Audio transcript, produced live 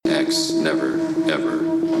X never, ever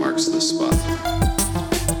marks the spot.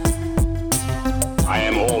 I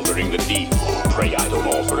am altering the deed. Pray I don't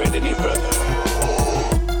alter it any further.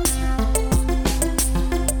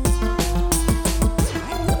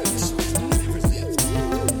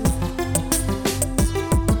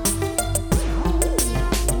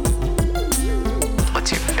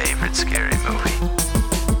 What's your favorite scary movie?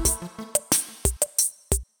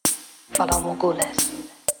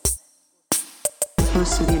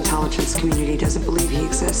 Most of the intelligence community doesn't believe he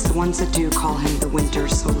exists. The ones that do call him the Winter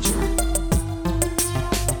Soldier.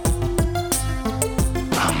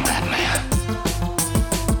 I'm Batman.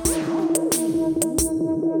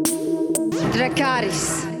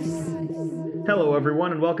 Dracarys. Hello,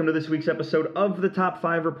 everyone, and welcome to this week's episode of the Top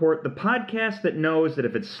 5 Report, the podcast that knows that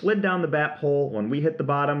if it's slid down the bat hole, when we hit the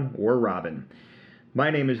bottom, we're robbing. My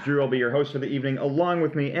name is Drew. I'll be your host for the evening. Along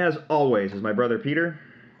with me, as always, is my brother Peter.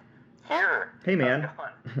 Here. Hey, man. How's it going?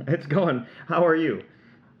 It's going. How are you?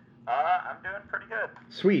 I'm doing pretty good.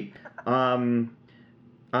 Sweet. I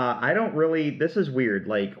don't really... This is weird.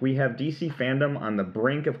 Like, we have DC fandom on the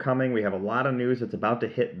brink of coming. We have a lot of news that's about to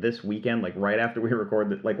hit this weekend, like, right after we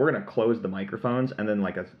record it. Like, we're going to close the microphones, and then,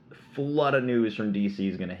 like, a flood of news from DC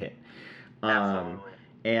is going to hit. Absolutely.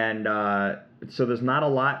 And so there's not a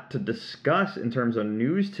lot to discuss in terms of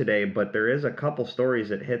news today, but there is a couple stories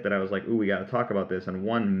that hit that I was like, ooh, we got to talk about this, and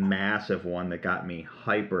one massive one that got me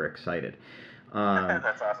hyper excited.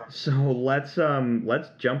 That's awesome. So let's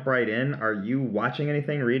jump right in. Are you watching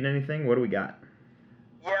anything, reading anything? What do we got?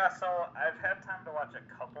 Yeah, so I've had time to watch a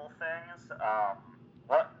couple things.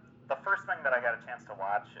 The first thing that I got a chance to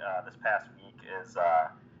watch this past week is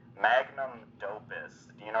Magnum Opus.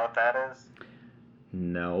 Do you know what that is?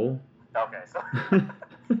 No. Okay, so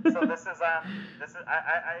this is I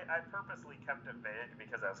purposely kept it vague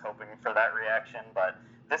because I was hoping for that reaction, but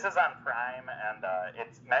this is on Prime, and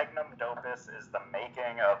it's Magnum Opus is the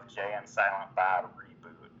making of Jay and Silent Bob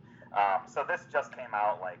reboot. So this just came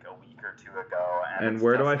out like a week or two ago, and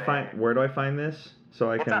where do I find this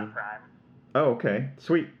so I it's can? on Prime. Oh, okay,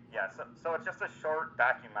 sweet. Yeah, so it's just a short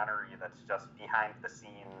documentary that's just behind the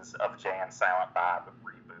scenes of Jay and Silent Bob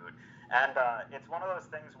reboot. And it's one of those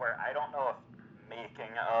things where I don't know if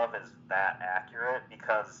making of is that accurate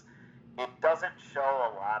because it doesn't show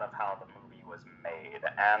a lot of how the movie was made.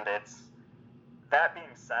 And that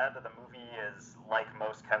being said, the movie is, like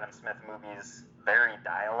most Kevin Smith movies, very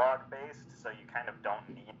dialogue-based, so you kind of don't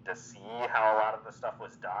need to see how a lot of the stuff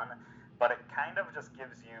was done. But it kind of just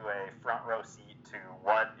gives you a front row seat to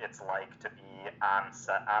what it's like to be on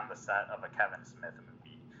the set of a Kevin Smith movie.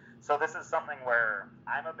 So this is something where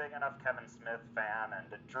I'm a big enough Kevin Smith fan,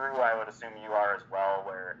 and Drew, I would assume you are as well,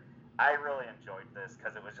 where I really enjoyed this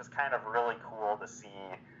because it was just kind of really cool to see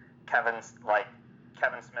Kevin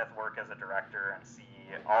Smith work as a director and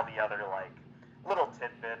see all the other like little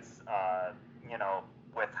tidbits,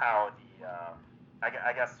 with how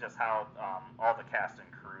I guess just how all the cast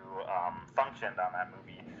and crew functioned on that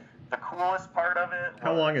movie. The coolest part of it.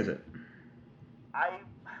 How long is it?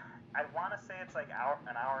 I want to say it's like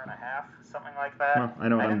an hour and a half, something like that. Well, I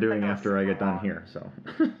know what I'm doing after I get done here, so.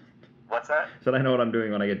 What's that? Said I know what I'm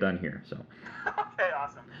doing when I get done here, so. Okay,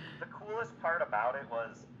 awesome. The coolest part about it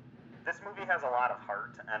was this movie has a lot of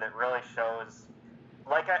heart, and it really shows,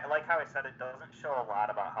 like how I said, it doesn't show a lot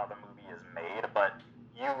about how the movie is made, but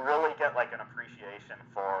you really get like an appreciation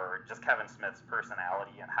for just Kevin Smith's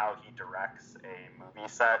personality and how he directs a movie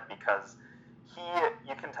set because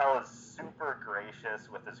you can tell, is super gracious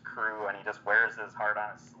with his crew, and he just wears his heart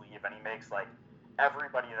on his sleeve, and he makes like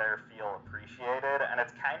everybody there feel appreciated, and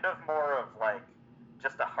it's kind of more of like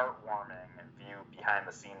just a heartwarming view behind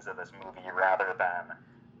the scenes of this movie rather than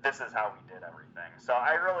this is how we did everything. So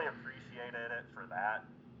I really appreciated it for that.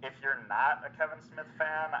 If you're not a Kevin Smith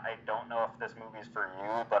fan, I don't know if this movie's for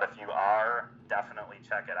you, but if you are, definitely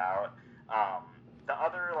check it out.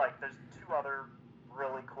 There's two other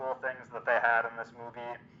really cool things that they had in this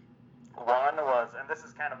movie. One was, and this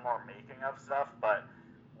is kind of more making of stuff, but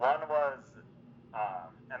one was,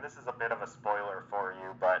 and this is a bit of a spoiler for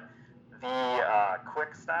you, but the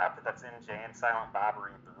Quick Stop that's in Jay and Silent Bob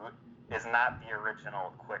reboot is not the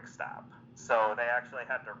original Quick Stop. So they actually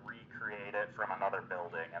had to recreate it from another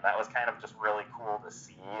building, and that was kind of just really cool to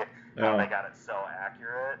see how they got it so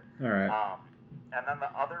accurate. All right. And then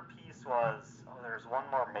the other piece was, there's one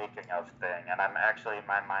more making of thing, and my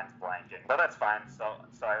mind's blanking, but that's fine, so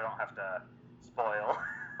I don't have to spoil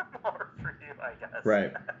more for you, I guess.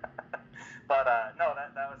 Right. But no,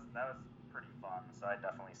 that was pretty fun, so I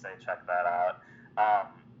definitely say check that out.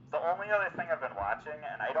 The only other thing I've been watching,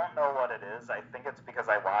 and I don't know what it is, I think it's because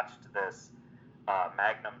I watched this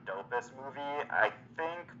Magnum Opus movie. I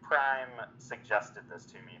think Prime suggested this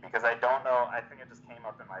to me because I don't know. I think it just came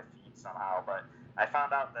up in my feed somehow, but I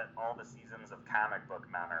found out that all the seasons of Comic Book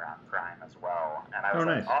Men are on Prime as well, and I was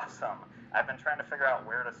nice. awesome. I've been trying to figure out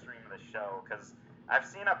where to stream the show because I've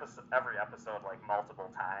seen every episode like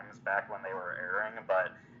multiple times back when they were airing,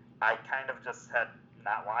 but I kind of just had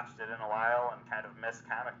not watched it in a while and kind of missed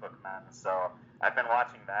Comic Book Men, so I've been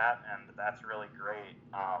watching that, and that's really great.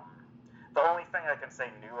 The only thing I can say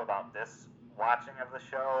new about this watching of the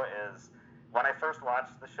show is when I first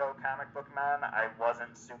watched the show Comic Book Men, I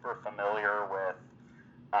wasn't super familiar with,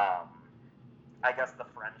 I guess, the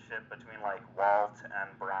friendship between like Walt and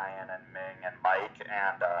Brian and Ming and Mike.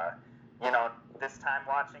 And, this time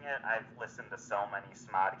watching it, I've listened to so many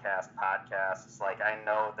Smodcast podcasts. Like, I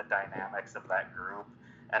know the dynamics of that group.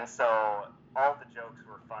 And so all the jokes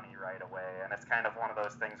were funny right away. And it's kind of one of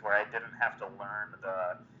those things where I didn't have to learn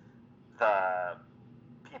the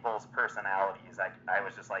people's personalities. I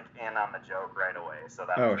was just like in on the joke right away, so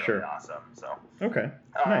that was really awesome. So okay,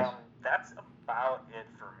 nice. That's about it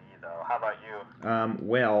for me, though. How about you?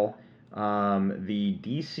 The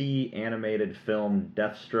DC animated film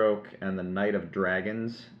Deathstroke and the Night of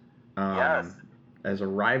Dragons Yes. has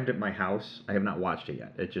arrived at my house. I have not watched it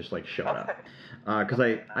yet. It just like showed up because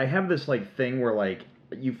I have this like thing where like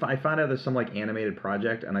I found out there's some like animated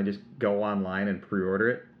project and I just go online and pre-order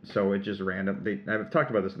it. So it just I've talked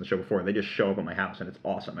about this in the show before. They just show up at my house and it's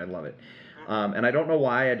awesome. I love it. And I don't know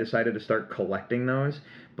why I decided to start collecting those,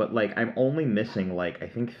 but like I'm only missing like I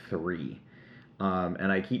think 3.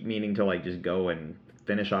 And I keep meaning to like just go and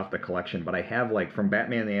finish off the collection, but I have like from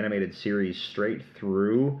Batman the Animated Series straight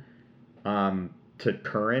through to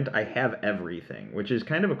current, I have everything, which is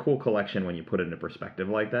kind of a cool collection when you put it into perspective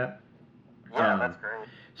like that. Yeah, that's great.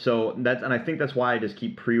 So and I think that's why I just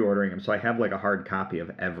keep pre-ordering them. So I have like a hard copy of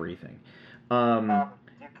everything. Do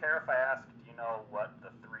you care if I ask? Do you know what the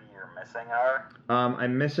 3 you're missing are?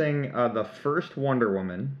 I'm missing the first Wonder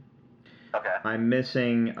Woman. Okay. I'm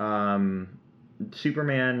missing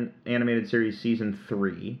Superman Animated Series Season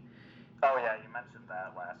 3. Oh yeah, you mentioned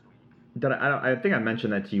that last week. Did I think I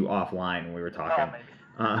mentioned that to you offline when we were talking. Oh, maybe.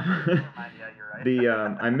 Yeah, you're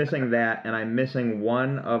right. I'm missing that, and I'm missing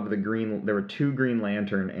one of the there were 2 Green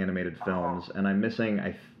Lantern animated films, and I'm missing,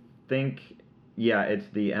 I think, it's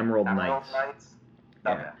the Emerald Knights.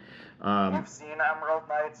 Okay. Yeah. You've seen Emerald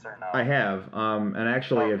Knights or no? I have, and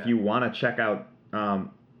actually, if you want to check out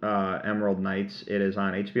Emerald Knights, it is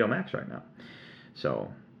on HBO Max right now.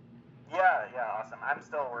 So. Yeah, awesome. I'm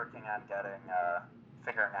still working on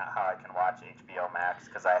figuring out how I can watch HBO Max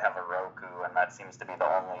because I have a Roku, and that seems to be the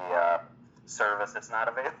only service it's not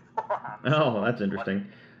available on. Oh, that's interesting.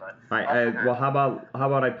 Well, how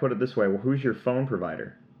about I put it this way? Well, who's your phone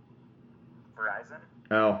provider? Verizon.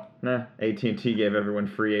 Oh, nah. AT&T gave everyone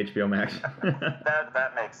free HBO Max.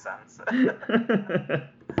 that makes sense.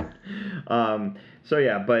 So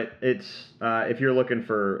yeah, but it's if you're looking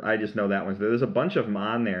for, I just know that one's there. There's a bunch of them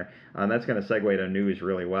on there. That's going to segue to news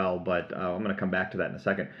really well, but I'm going to come back to that in a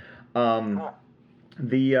second. Cool.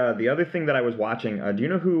 The other thing that I was watching, do you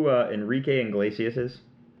know who Enrique Iglesias is?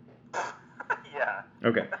 Yeah.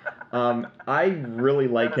 Okay. I really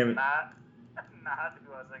like him. Not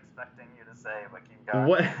who I was expecting you to say, but keep going.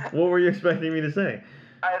 What were you expecting me to say?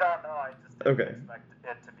 I don't know. I just didn't Okay. expect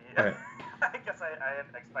it to be. Okay. I guess I had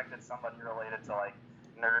expected somebody related to like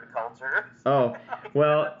nerd culture. Oh,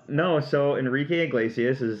 well, no. So Enrique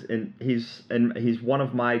Iglesias he's one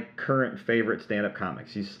of my current favorite stand-up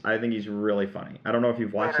comics. I think he's really funny. I don't know if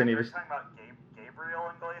you've watched any of his. You're talking about Gabriel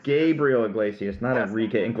Iglesias? Gabriel Iglesias, not Yes,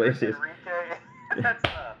 Enrique Iglesias. Enrique, that's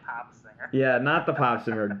the pop singer. Yeah, not the pop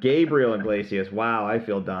singer. Gabriel Iglesias. Wow, I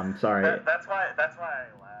feel dumb. Sorry. That's why I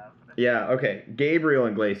laughed. Yeah, okay. Gabriel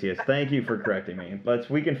Iglesias. Thank you for correcting me.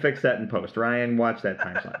 We can fix that in post. Ryan, watch that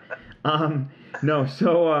time slot. No,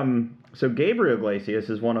 so Gabriel Iglesias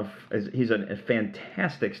he's a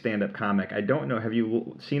fantastic stand-up comic. I don't know, have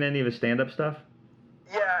you seen any of his stand-up stuff?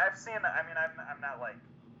 Yeah, I've seen. I mean, I'm not like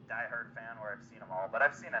diehard fan where I've seen them all, but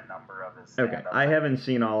I've seen a number of his stand-ups. Okay, I haven't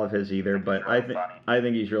seen all of his either, but I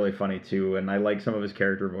think he's really funny too, and I like some of his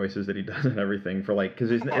character voices that he does and everything because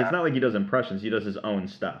it's not like he does impressions; he does his own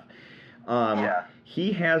stuff.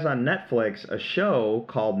 He has on Netflix a show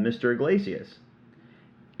called Mr. Iglesias.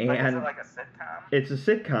 And is it like a sitcom? It's a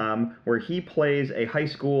sitcom where he plays a high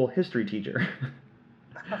school history teacher.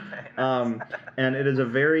 Okay, nice. And it's a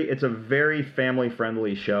very family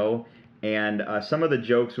friendly show, and some of the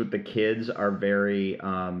jokes with the kids are very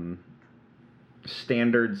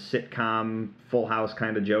standard sitcom Full House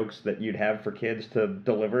kind of jokes that you'd have for kids to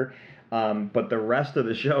deliver. But the rest of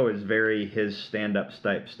the show is very his stand-up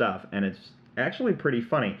type stuff, and actually pretty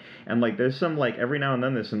funny. And like there's some like every now and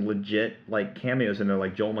then there's some legit like cameos in there.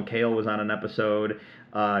 Like Joel McHale was on an episode.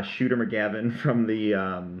 Shooter McGavin from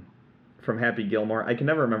the from Happy Gilmore. I can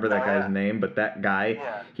never remember that guy's name, but that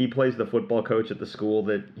guy, he plays the football coach at the school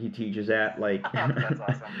that he teaches at. Like, That's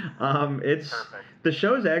awesome. it's Perfect. The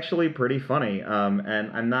show's actually pretty funny. And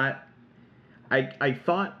I'm not. I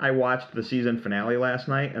thought I watched the season finale last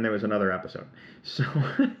night, and there was another episode, so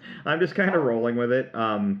I'm just kind of rolling with it.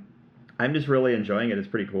 I'm just really enjoying it. It's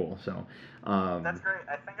pretty cool. So. That's great.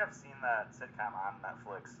 I think I've seen that sitcom on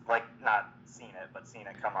Netflix. Like, not seen it, but seen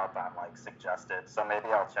it come up on, like, suggested. So maybe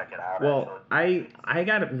I'll check it out. Well, I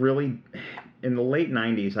got really, in the late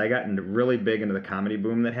 90s, I got really big into the comedy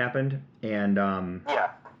boom that happened. And, and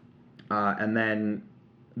then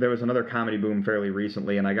there was another comedy boom fairly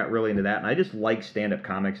recently, and I got really into that. And I just like stand-up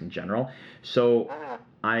comics in general. So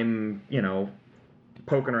I'm,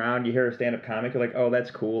 poking around, you hear a stand-up comic, you're like, oh, that's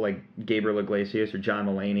cool, like Gabriel Iglesias or John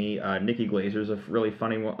Mulaney. Nikki Glazer's a really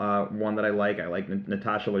funny one that I like. I like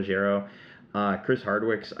Natasha Leggero. Chris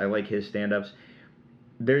Hardwick's, I like his stand-ups.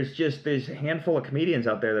 There's a handful of comedians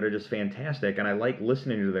out there that are just fantastic, and I like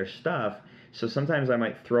listening to their stuff. So sometimes I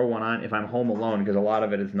might throw one on if I'm home alone, because a lot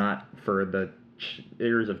of it is not for the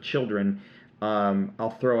ears of children.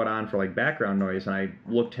 I'll throw it on for like background noise, and I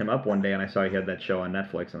looked him up one day, and I saw he had that show on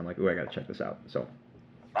Netflix, and I'm like, ooh, I gotta check this out. So.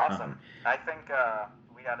 Awesome. I think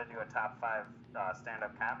we got to do a top 5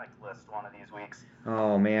 stand-up comic list one of these weeks.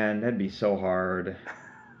 Oh man, that'd be so hard.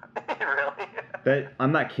 Really?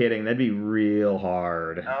 I'm not kidding. That'd be real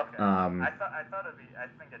hard. Okay. I thought it'd be. I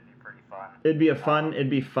think it'd be pretty fun. It'd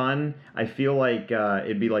be fun. I feel like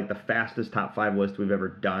it'd be like the fastest top 5 list we've ever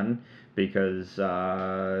done, because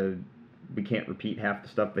we can't repeat half the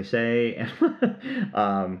stuff they say.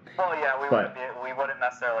 Well, yeah, we wouldn't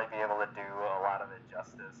necessarily be able to do a lot of it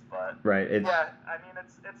justice, but right. I mean,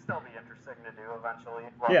 it's still be interesting to do eventually.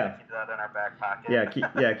 We'll have to keep that in our back pocket.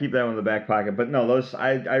 Keep that one in the back pocket. But no,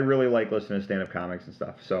 I really like listening to stand-up comics and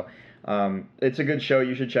stuff. So it's a good show.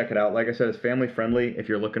 You should check it out. Like I said, it's family friendly if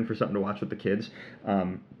you're looking for something to watch with the kids.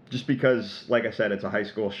 Just because, like I said, it's a high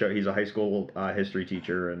school show. He's a high school history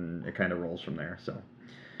teacher, and it kind of rolls from there. So.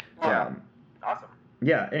 Yeah. Awesome.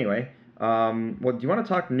 Yeah, anyway. Do you want to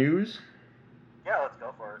talk news? Yeah, let's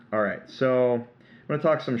go for it. All right, so I'm going to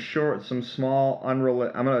talk some small,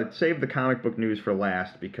 unrelated. I'm going to save the comic book news for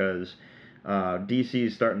last, because DC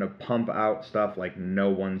is starting to pump out stuff like no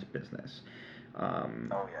one's business. Oh,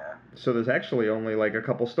 yeah. So there's actually only like a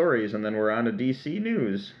couple stories, and then we're on to DC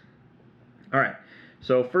news. All right,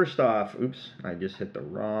 so first off, oops, I just hit the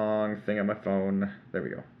wrong thing on my phone. There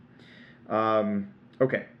we go.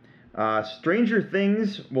 Okay. Stranger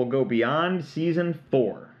Things will go beyond season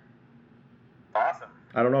 4. Awesome.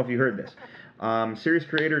 I don't know if you heard this. Series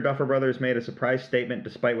creator Duffer Brothers made a surprise statement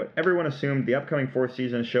despite what everyone assumed the upcoming 4th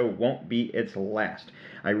season show won't be its last.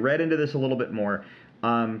 I read into this a little bit more.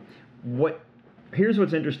 Here's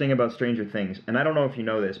what's interesting about Stranger Things, and I don't know if you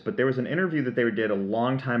know this, but there was an interview that they did a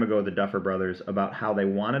long time ago, the Duffer Brothers, about how they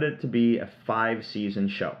wanted it to be a 5-season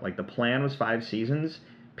show. Like, the plan was 5 seasons,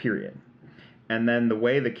 period. And then the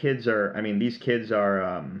way the kids are, these kids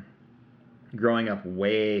are growing up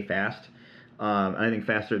way fast. I think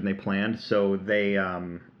faster than they planned. So they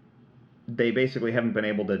basically haven't been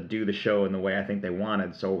able to do the show in the way I think they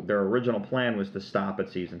wanted. So their original plan was to stop at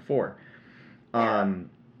season 4.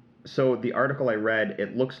 So the article I read,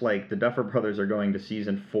 it looks like the Duffer Brothers are going to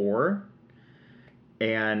season 4.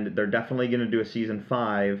 And they're definitely going to do a season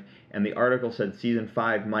 5. And the article said season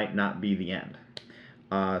 5 might not be the end.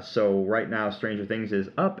 So right now, Stranger Things is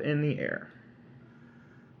up in the air.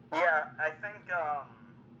 Yeah, I think, I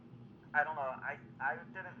don't know, I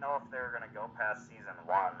didn't know if they were going to go past season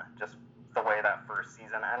 1, just the way that first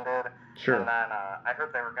season ended. Sure. And then I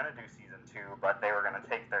heard they were going to do season 2, but they were going to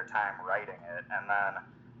take their time writing it. And then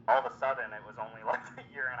all of a sudden, it was only like a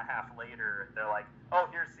year and a half later, they're like,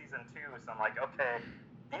 oh, here's season 2. So I'm like, okay,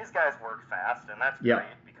 these guys work fast, and that's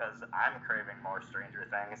great, because I'm craving more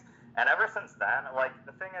Stranger Things. And ever since then, like,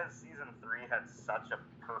 the thing is, season 3 had such a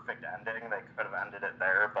perfect ending, they could have ended it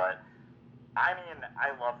there, but, I mean,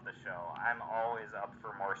 I love the show. I'm always up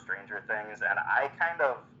for more Stranger Things, and I kind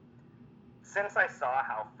of, since I saw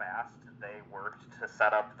how fast they worked to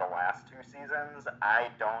set up the last 2 seasons, I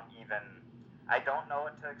don't know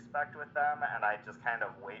what to expect with them, and I just kind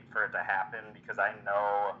of wait for it to happen, because I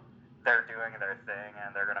know they're doing their thing,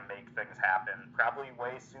 and they're going to make things happen probably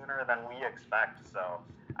way sooner than we expect. So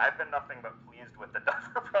I've been nothing but pleased with the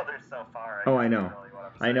Duffer Brothers so far. I know.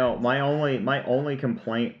 I know. My only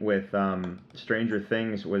complaint with Stranger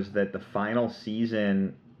Things was that the final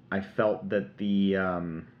season, I felt that the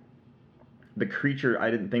the creature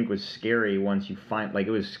I didn't think was scary once you find, like,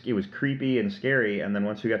 it was creepy and scary, and then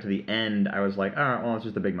once we got to the end, I was like, oh, well, it's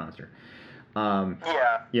just a big monster.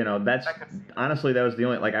 Yeah. You know, that's I could see that. honestly, that was the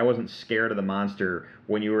only, like, I wasn't scared of the monster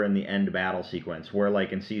when you were in the end battle sequence, where,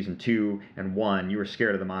 like, in season 2 and 1, you were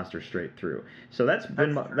scared of the monster straight through. So that's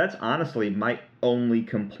honestly my only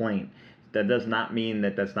complaint. That does not mean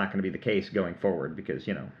that that's not going to be the case going forward, because,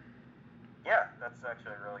 you know. Yeah, that's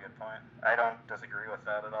actually a really good point. I don't disagree with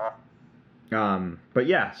that at all. But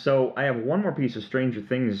yeah, so I have one more piece of Stranger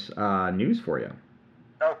Things news for you.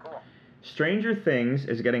 Oh, cool. Stranger Things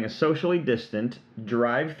is getting a socially distant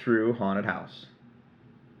drive-through haunted house.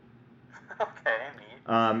 Okay, neat.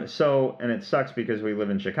 And it sucks because we live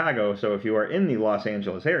in Chicago, so if you are in the Los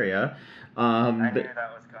Angeles area, I knew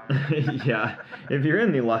that was coming. yeah, if you're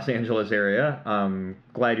in the Los Angeles area,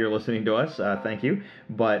 glad you're listening to us. Thank you.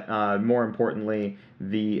 But more importantly,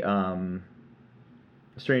 the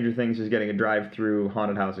Stranger Things is getting a drive-through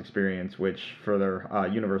haunted house experience, which for their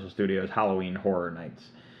Universal Studios Halloween Horror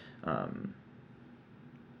Nights.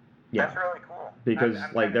 Yeah. That's really cool. Because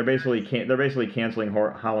I'm like they're kinda basically curious. canceling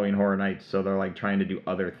Halloween Horror Nights, so they're like trying to do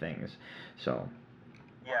other things. So.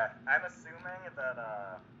 Yeah, I'm assuming that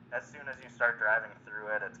as soon as you start driving through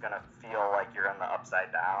it, it's gonna feel like you're in the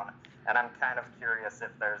Upside Down, and I'm kind of curious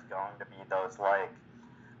if there's going to be those like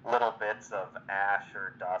little bits of ash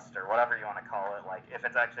or dust or whatever you want to call it, like if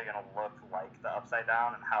it's actually gonna look like the Upside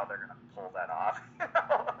Down and how they're gonna pull that off. You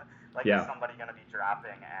know? Like, Yeah. is somebody gonna be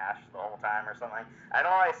dropping ash the whole time or something? I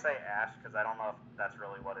don't always say ash because I don't know if that's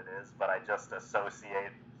really what it is, but I just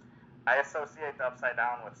associate the Upside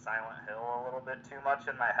Down with Silent Hill a little bit too much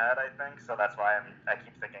in my head, I think, so that's why I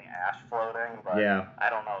keep thinking ash floating, but Yeah. I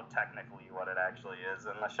don't know technically what it actually is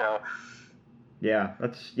in the show. Yeah,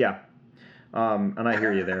 and I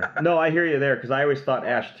hear you there. No, I hear you there, because I always thought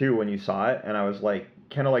ash too when you saw it, and I was like,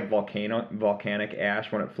 kind of like volcanic ash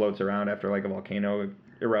when it floats around after like a volcano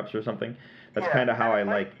erupts or something. That's Yeah, kind of how and I it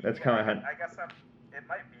might like. be- That's kind of how. I guess it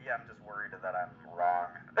might be. I'm just worried that I'm wrong.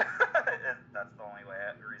 That's the only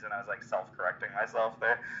reason I was like self-correcting myself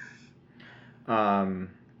there.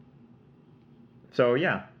 So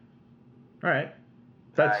yeah. All right.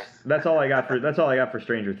 Nice. That's all I got for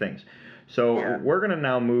Stranger Things. So Yeah. we're gonna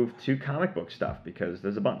now move to comic book stuff because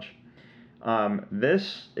there's a bunch.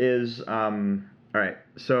 This is all right.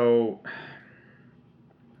 So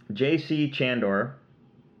J.C. Chandor,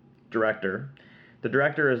 director. The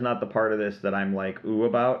director is not the part of this that I'm like ooh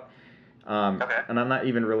about. Okay. And I'm not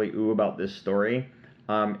even really ooh about this story.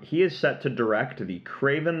 He is set to direct the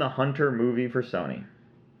Kraven the Hunter movie for Sony.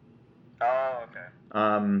 Oh, okay.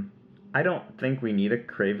 I don't think we need a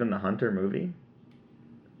Kraven the Hunter movie.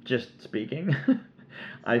 Just speaking.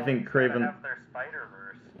 I think Sony's gotta Kraven... have their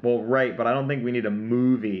Spider-Verse. Well, right, but I don't think we need a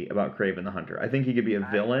movie about Kraven the Hunter. I think he could be a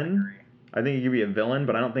villain. agree. I think he could be a villain,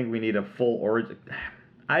 but I don't think we need a full origin.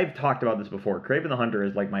 I've talked about this before. Kraven the Hunter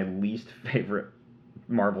is like my least favorite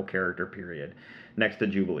Marvel character, period, next to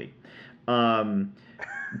Jubilee. But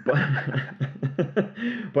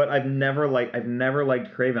but I've never liked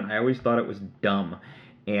Kraven. I always thought it was dumb,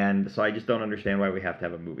 and so I just don't understand why we have to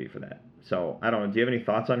have a movie for that. So I don't know. Do you have any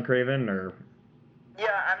thoughts on Kraven or?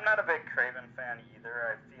 Yeah, I'm not a big Kraven fan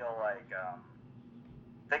either. I feel like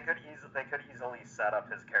they could easily set up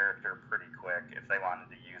his character pretty quick if they wanted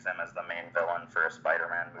to use him as the main villain for a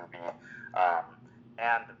Spider-Man movie.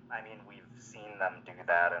 And I mean, we've seen them do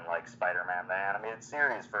that in like Spider-Man the Animated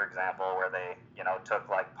Series, for example, where they, took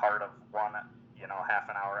like part of one, half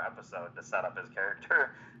an hour episode to set up his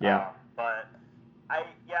character. Yeah. But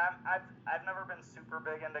I've never been super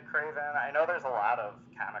big into Kraven. I know there's a lot of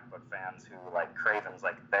comic book fans who like Kraven's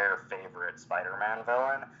like their favorite Spider-Man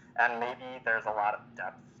villain, and maybe there's a lot of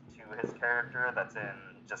depth to his character that's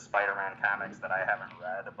in just Spider-Man comics that I haven't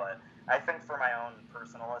read, but I think for my own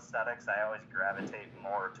personal aesthetics, I always gravitate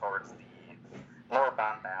more towards the more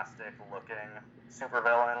bombastic looking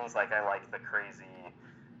supervillains. Like I like the crazy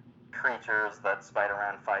creatures that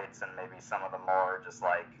Spider-Man fights, and maybe some of the more just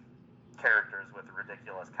like characters with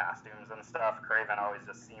ridiculous costumes and stuff. Kraven always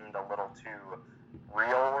just seemed a little too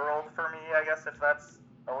real world for me, I guess, if that's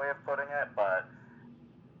a way of putting it, but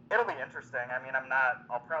it'll be interesting. I mean,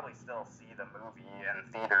 I'll probably still see the movie in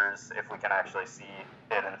theaters if we can actually see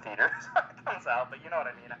it in theaters when it comes out, but you know what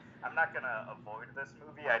I mean? I'm not going to avoid this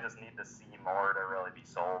movie. I just need to see more to really be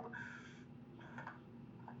sold.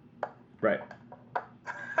 Right.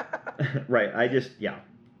 Right.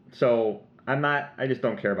 So I just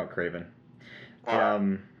don't care about Kraven.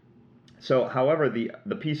 Yeah. So, however,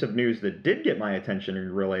 the piece of news that did get my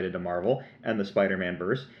attention related to Marvel and the Spider-Man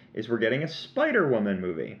verse is we're getting a Spider-Woman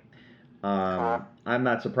movie. I'm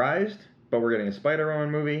not surprised, but we're getting a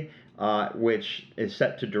Spider-Woman movie. which is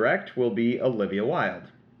set to direct, will be Olivia Wilde.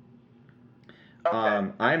 Okay,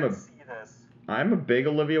 I I'm didn't see this. a big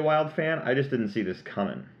Olivia Wilde fan. I just didn't see this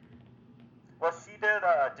coming. Well, she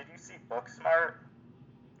did you see Booksmart?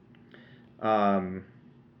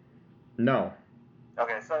 No.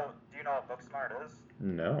 Okay, so do you know what Booksmart is?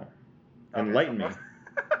 No. Okay, Enlighten me.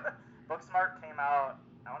 Booksmart came out,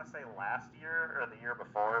 I want to say last year or the year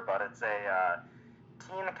before, but it's a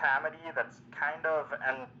teen comedy that's kind of,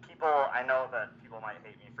 and I know that people might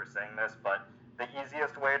hate me for saying this, but the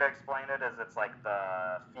easiest way to explain it is it's like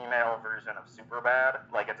the female version of Superbad.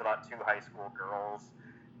 Like, it's about two high school girls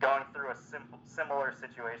going through a similar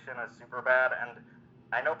situation as Superbad, and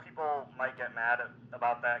I know people might get mad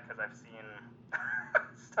about that because I've seen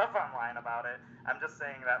stuff online about it. I'm just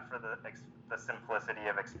saying that for the simplicity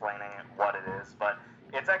of explaining what it is, but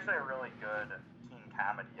it's actually a really good teen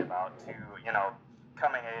comedy about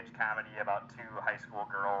coming age comedy about two high school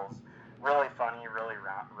girls. Really funny, really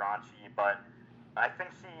raunchy, but I think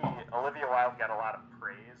Olivia Wilde got a lot of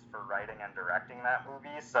praise for writing and directing that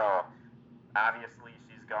movie, so obviously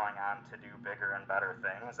she's going on to do bigger and better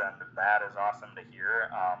things, and that is awesome to hear.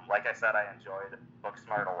 Like I said, I enjoyed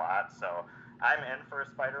Booksmart a lot, so I'm in for a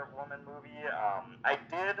Spider-Woman movie. I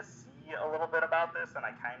did see a little bit about this, and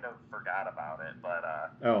I kind of forgot about it, but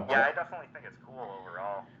yeah, I definitely think it's cool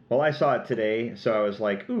overall. Well, I saw it today, so I was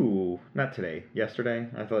like, ooh, not today, yesterday.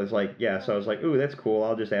 I thought it was like, yeah, so I was like, ooh, that's cool.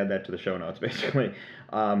 I'll just add that to the show notes, basically.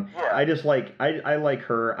 Yeah. I just like, I like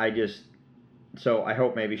her. So I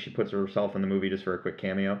hope maybe she puts herself in the movie just for a quick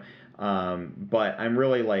cameo. But I'm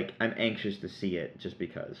really I'm anxious to see it just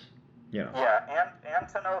because, Yeah, and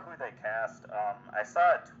to know who they cast. I saw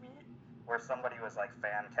a tweet where somebody was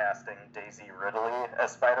fan casting Daisy Ridley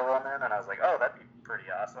as Spider-Woman, and I was like, oh, that'd be pretty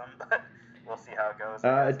awesome, but we'll see how it goes.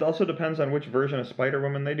 It also depends on which version of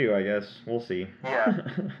Spider-Woman they do, I guess. We'll see. Yeah.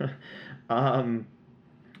 All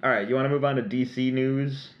right, you want to move on to DC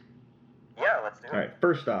news? Yeah, let's do it. All right,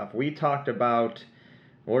 first off, we'll go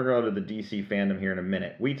to the DC fandom here in a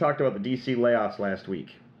minute. We talked about the DC layoffs last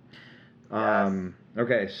week. Yes.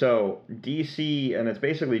 Okay, so DC, and it's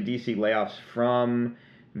basically DC layoffs from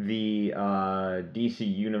the DC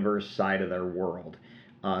Universe side of their world.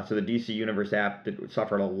 So the DC Universe app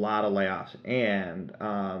suffered a lot of layoffs, and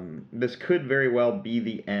this could very well be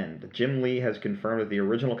the end. Jim Lee has confirmed that the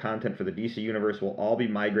original content for the DC Universe will all be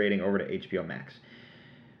migrating over to HBO Max.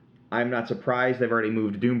 I'm not surprised. They've already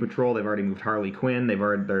moved Doom Patrol. They've already moved Harley Quinn. They've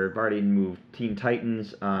already moved Teen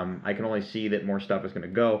Titans. I can only see that more stuff is going to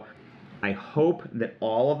go. I hope that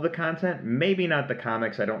all of the content, maybe not the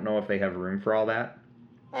comics, I don't know if they have room for all that.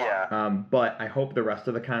 Yeah. But I hope the rest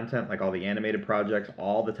of the content, like all the animated projects,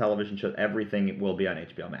 all the television shows, everything will be on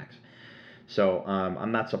HBO Max. So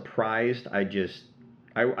I'm not surprised. I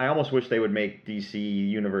almost wish they would make DC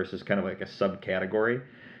Universe as kind of like a subcategory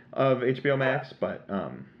of HBO Max, but...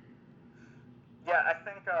 Yeah, I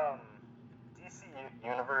think DC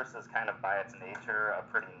Universe is kind of by its nature a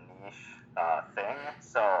pretty niche thing,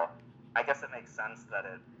 so I guess it makes sense that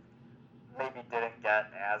it maybe didn't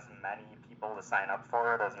get as many people to sign up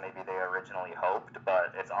for it as maybe they originally hoped,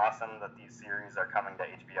 but it's awesome that these series are coming to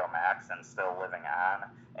HBO Max and still living on,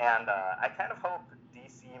 and I kind of hope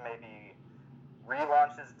DC maybe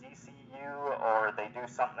relaunches DCU, or they do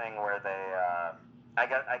something where they... I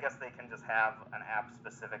guess they can just have an app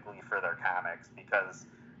specifically for their comics, because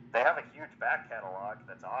they have a huge back catalog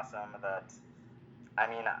that's awesome. That, I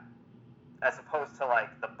mean, as opposed to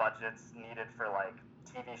the budgets needed for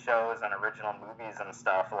TV shows and original movies and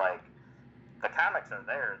stuff, the comics are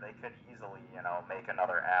there. They could easily, make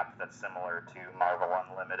another app that's similar to Marvel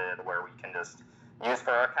Unlimited, where we can just use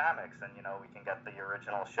for our comics, and we can get the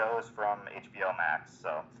original shows from HBO Max.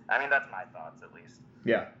 So, I mean, that's my thoughts at least.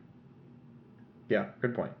 Yeah,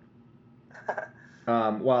 good point.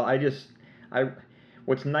 Well,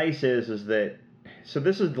 what's nice is that, so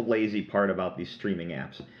this is the lazy part about these streaming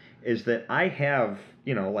apps, is that I have,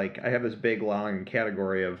 I have this big, long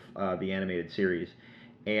category of the animated series,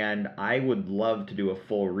 and I would love to do a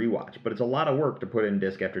full rewatch, but it's a lot of work to put in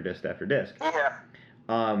disc after disc after disc.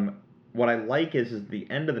 Yeah. What I like is at the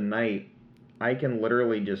end of the night, I can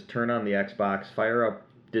literally just turn on the Xbox, fire up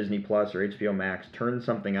Disney Plus or HBO Max, turn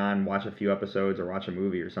something on, watch a few episodes, or watch a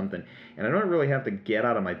movie or something, and I don't really have to get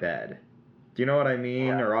out of my bed. Do you know what I mean?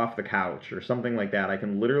 Yeah. Or off the couch or something like that. I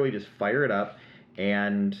can literally just fire it up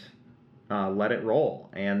and let it roll.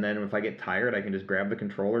 And then if I get tired, I can just grab the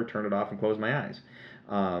controller, turn it off, and close my eyes.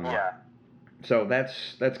 So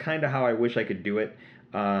that's kind of how I wish I could do it.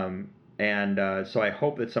 And And so I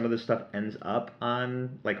hope that some of this stuff ends up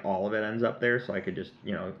on, like, all of it ends up there, so I could just,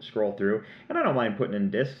 scroll through. And I don't mind putting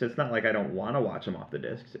in discs. It's not like I don't want to watch them off the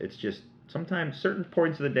discs. It's just sometimes certain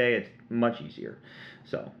points of the day it's much easier.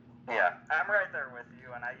 So. Yeah, I'm right there with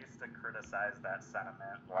you, and I used to criticize that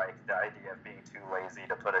sentiment, like the idea of being too lazy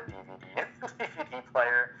to put a DVD in the DVD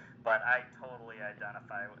player, but I totally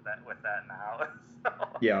identify with that now. So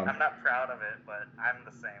yeah. I'm not proud of it, but I'm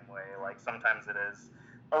the same way. Like, sometimes it is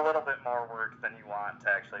a little bit more work than you want to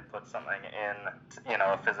actually put something in,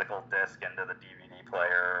 a physical disc into the DVD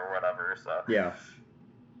player or whatever, so. Yeah.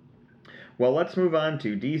 Well, let's move on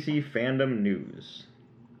to DC fandom news.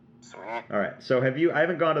 Sweet. All right. So I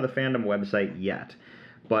haven't gone to the fandom website yet,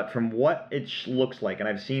 but from what it looks like, and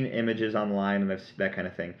I've seen images online and that kind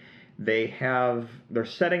of thing, they're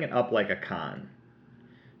setting it up like a con.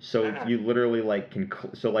 So you literally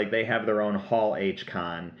they have their own Hall H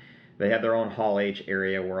con. They have their own Hall H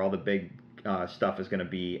area where all the big stuff is going to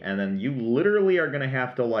be, and then you literally are going to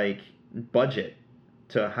have to budget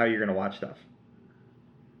to how you're going to watch stuff.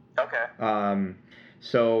 Okay. And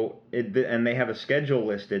they have a schedule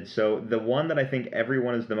listed. So the one that I think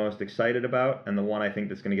everyone is the most excited about, and the one I think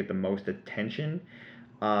that's going to get the most attention,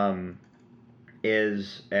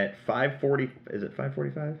 is at 5:40. Is it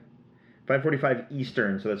 5:45? 5:45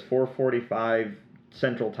 Eastern. So that's 4:45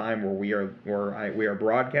 Central Time, where we are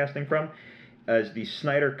broadcasting from, as the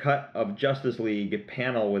Snyder Cut of Justice League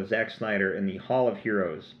panel with Zack Snyder in the Hall of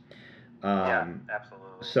Heroes. Yeah, absolutely.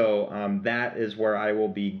 So that is where I will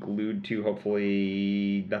be glued to.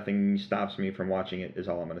 Hopefully nothing stops me from watching it, is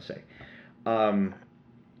all I'm going to say.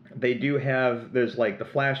 They do have, there's the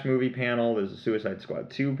Flash movie panel, there's the Suicide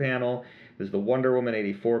Squad 2 panel, there's the Wonder Woman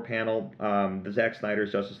 84 panel, the Zack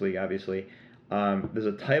Snyder's Justice League, obviously. There's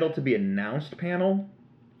a title to be announced panel.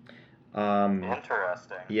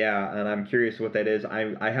 Interesting. Yeah, and I'm curious what that is.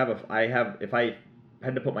 If I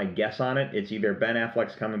had to put my guess on it, it's either Ben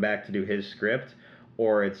Affleck's coming back to do his script,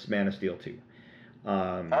 or it's Man of Steel 2. Oh,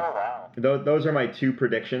 wow. Those are my two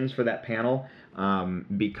predictions for that panel,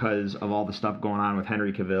 because of all the stuff going on with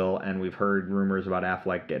Henry Cavill, and we've heard rumors about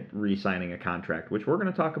Affleck re-signing a contract, which we're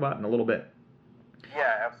going to talk about in a little bit.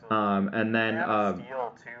 Yeah, absolutely. And then Man of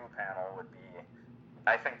Steel 2 panel would be,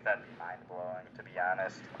 I think that'd be mind-blowing, to be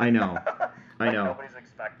honest. I know. I know. Nobody's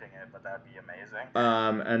expecting it, but that'd be amazing.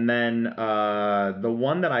 And then the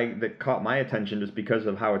one that caught my attention just because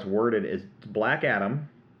of how it's worded is Black Adam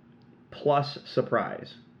plus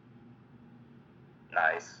surprise.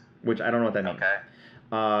 Nice. Which I don't know what that means. Okay.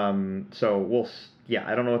 So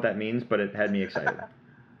I don't know what that means, but it had me excited.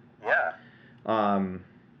 Yeah.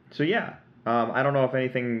 So yeah. I don't know if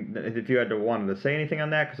you wanted to say anything on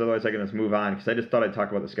that, because otherwise I can just move on, because I just thought I'd talk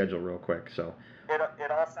about the schedule real quick. So. It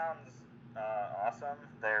all sounds awesome.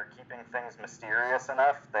 They're keeping things mysterious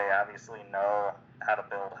enough. They obviously know how to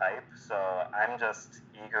build hype, so I'm just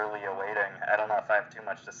eagerly awaiting. I don't know if I have too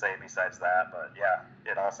much to say besides that, but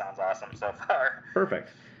yeah, it all sounds awesome so far. Perfect.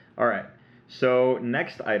 All right. So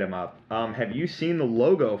next item up, have you seen the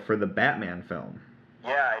logo for the Batman film?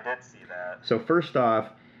 Yeah, I did see that. So first off,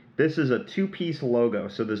 this is a two-piece logo.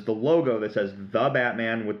 So there's the logo that says The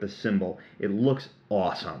Batman with the symbol. It looks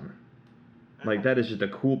awesome. That is just a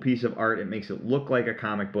cool piece of art. It makes it look like a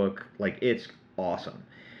comic book. It's awesome.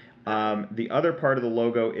 The other part of the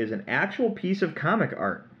logo is an actual piece of comic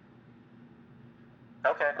art.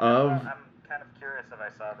 Okay. I'm kind of curious if I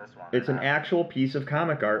saw this one. It's an actual piece of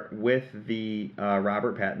comic art with the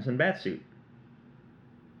Robert Pattinson Batsuit.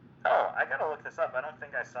 Oh, I gotta look this up. I don't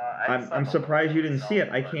think I saw. I'm surprised you didn't see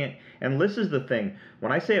it. I can't. And this is the thing.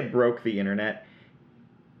 When I say it broke the internet,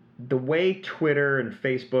 the way Twitter and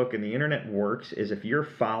Facebook and the internet works is if you're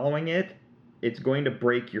following it, it's going to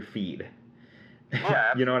break your feed.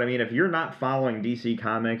 Yeah. You know what I mean? If you're not following DC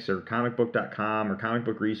Comics or comicbook.com or Comic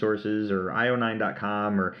Book Resources or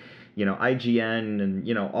io9.com or, IGN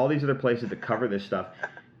and, all these other places that cover this stuff,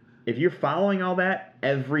 if you're following all that,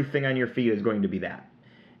 everything on your feed is going to be that.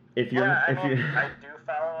 I do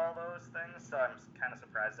follow all those things, so I'm kind of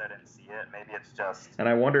surprised I didn't see it. Maybe it's just. And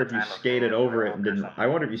I wonder if you skated over it and didn't. I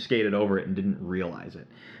wonder if you skated over it and didn't realize it.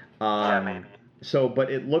 Yeah, maybe. So, but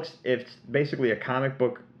it's basically a comic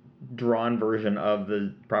book drawn version of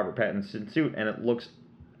the Robert Pattinson suit, and it looks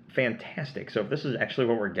fantastic. So if this is actually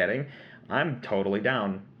what we're getting, I'm totally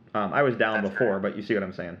down. I was down before, but you see what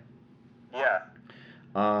I'm saying. Yeah.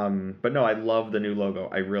 But no, I love the new logo.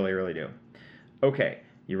 I really, really do. Okay.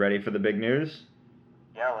 You ready for the big news?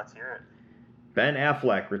 Yeah, let's hear it. Ben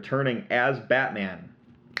Affleck returning as Batman.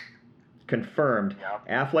 Confirmed. Yep.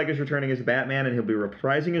 Affleck is returning as Batman, and he'll be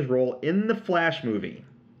reprising his role in the Flash movie.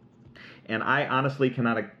 And I honestly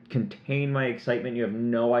cannot contain my excitement. You have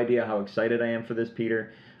no idea how excited I am for this,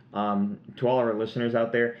 Peter. To all our listeners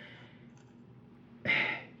out there,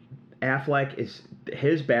 Affleck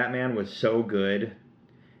his Batman was so good,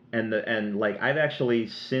 and like I've actually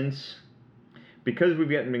since, because we've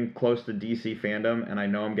been close to DC fandom, and I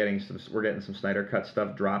know we're getting some Snyder Cut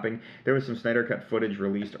stuff dropping. There was some Snyder Cut footage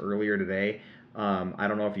released earlier today. I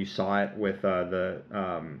don't know if you saw it with the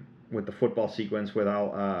football sequence with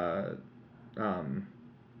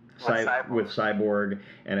Cyborg,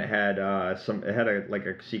 and it had a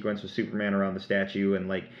sequence with Superman around the statue, and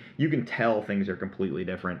like you can tell things are completely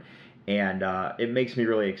different, and it makes me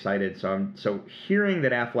really excited. So hearing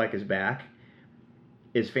that Affleck is back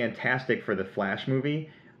is fantastic for the Flash movie,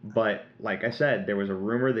 but like I said, there was a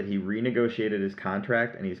rumor that he renegotiated his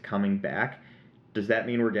contract and he's coming back. Does that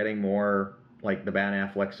mean we're getting more like the Ben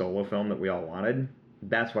Affleck solo film that we all wanted?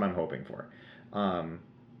 That's what I'm hoping for. I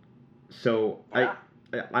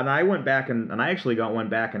went back and I actually went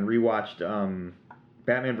back and rewatched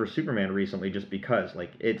Batman vs Superman recently, just because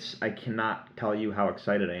I cannot tell you how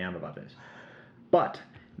excited I am about this. But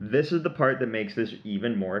this is the part that makes this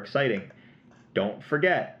even more exciting. Don't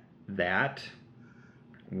forget that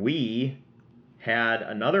we had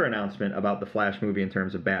another announcement about the Flash movie in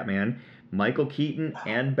terms of Batman. Michael Keaton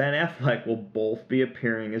and Ben Affleck will both be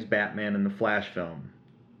appearing as Batman in the Flash film.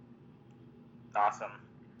 Awesome.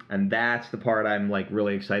 And that's the part I'm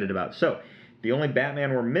really excited about. So the only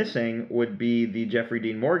Batman we're missing would be the Jeffrey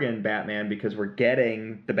Dean Morgan Batman, because we're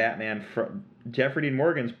getting the Batman from Jeffrey Dean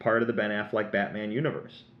Morgan's part of the Ben Affleck Batman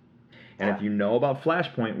universe. And if you know about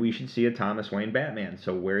Flashpoint, we should see a Thomas Wayne Batman.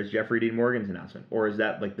 So where's Jeffrey Dean Morgan's announcement? Or is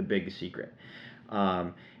that the big secret?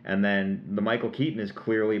 And then the Michael Keaton is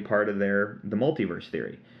clearly part of the multiverse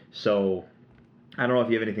theory. So I don't know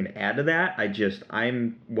if you have anything to add to that.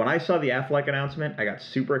 When I saw the Affleck announcement, I got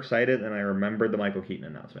super excited, and I remembered the Michael Keaton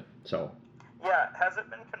announcement. So yeah, has it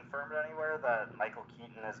been confirmed anywhere that Michael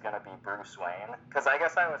Keaton is going to be Bruce Wayne? Because I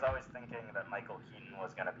guess I was always thinking that Michael Keaton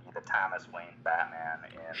was going to be the Thomas Wayne Batman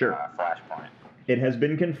in Flashpoint. It has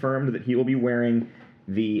been confirmed that he will be wearing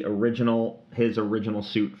his original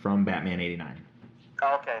suit from Batman '89.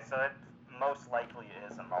 Okay, so it most likely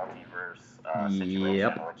is a multiverse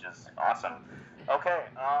situation, which is awesome. Okay,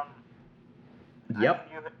 Yep.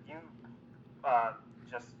 You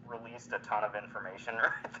just released a ton of information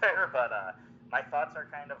right there, but my thoughts are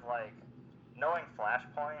kind of knowing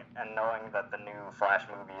Flashpoint and knowing that the new Flash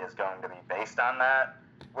movie is going to be based on that,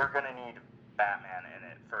 we're going to need Batman in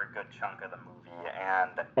it for a good chunk of the movie,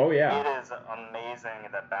 and it is amazing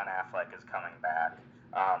that Ben Affleck is coming back.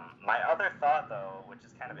 My other thought, though, which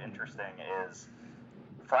is kind of interesting, is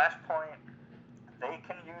Flashpoint, they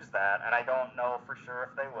can use that, and I don't know for sure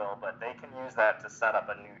if they will, but they can use that to set up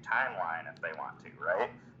a new timeline if they want to,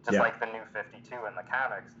 right? Just like the New 52 in the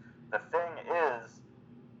comics. The thing is,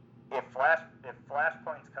 if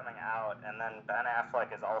Flashpoint's coming out, and then Ben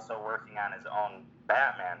Affleck is also working on his own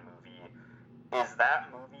Batman movie, is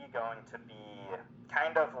that movie going to be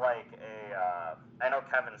kind of like I know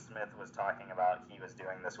Kevin Smith was talking about he was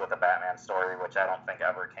doing this with a Batman story, which I don't think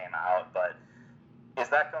ever came out, but is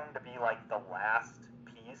that going to be the last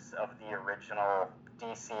piece of the original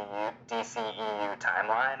DCEU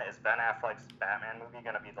timeline? Is Ben Affleck's Batman movie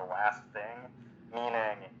going to be the last thing,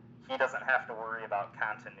 meaning he doesn't have to worry about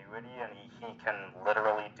continuity and he can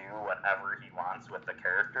literally do whatever he wants with the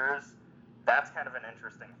characters? That's kind of an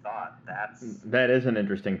interesting thought. That is an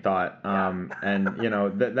interesting thought, and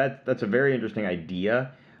that's a very interesting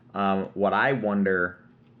idea. What I wonder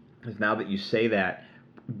is, now that you say that,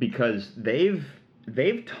 because they've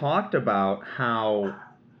talked about how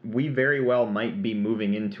we very well might be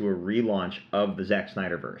moving into a relaunch of the Zack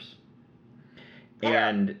Snyderverse,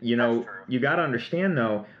 and you got to understand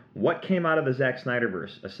though, what came out of the Zack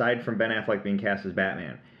Snyderverse aside from Ben Affleck being cast as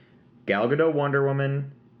Batman? Gal Gadot Wonder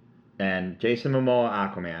Woman and Jason Momoa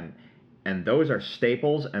Aquaman, and those are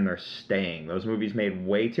staples, and they're staying. Those movies made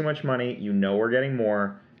way too much money. We're getting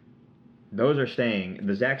more. Those are staying.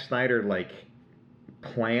 The Zack Snyder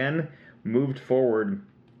plan moved forward,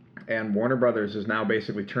 and Warner Brothers is now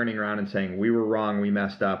basically turning around and saying, we were wrong, we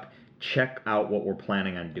messed up, check out what we're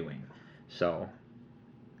planning on doing. So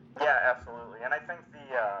yeah, absolutely. And I think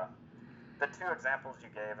the two examples you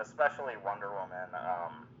gave, especially Wonder Woman,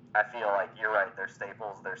 I feel like you're right. They're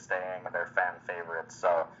staples. They're staying. They're fan favorites.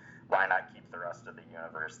 So why not keep the rest of the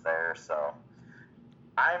universe there? So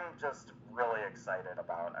I'm just really excited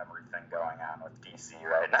about everything going on with DC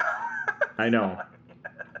right now. I know.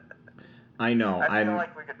 I know. I feel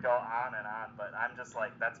like we could go on and on, but I'm just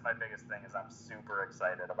that's my biggest thing, is I'm super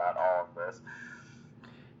excited about all of this.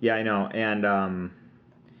 Yeah, I know. And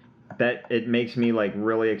that it makes me like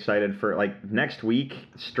really excited for like next week.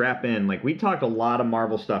 Strap in. Like we talked a lot of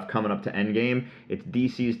Marvel stuff coming up to Endgame. It's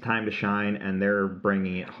DC's time to shine, and they're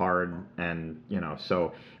bringing it hard. And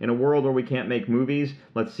so in a world where we can't make movies,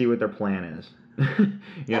 let's see what their plan is.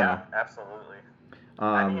 Absolutely.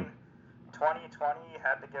 I mean, 2020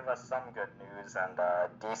 had to give us some good news, and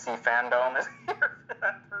DC fandom is here for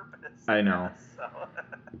that purpose. I know. So.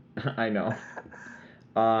 I know.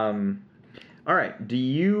 All right. Do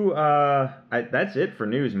you? That's it for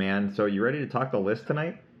news, man. So you ready to talk the list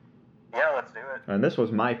tonight? Yeah, let's do it. And this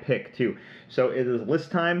was my pick too. So it is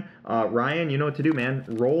list time. Ryan, you know what to do, man.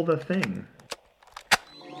 Roll the thing.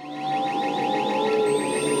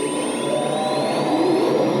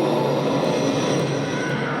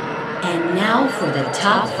 And now for the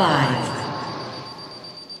top 5.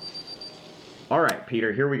 All right,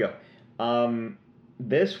 Peter, here we go.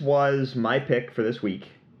 This was my pick for this week.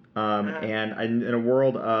 And in a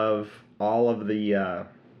world of all of the,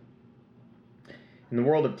 in the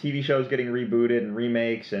world of TV shows getting rebooted and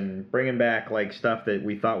remakes and bringing back like stuff that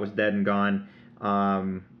we thought was dead and gone,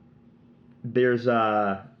 this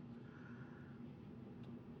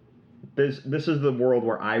is the world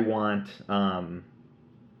where I want to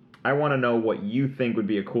know what you think would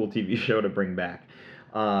be a cool TV show to bring back.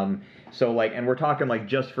 So like, and we're talking like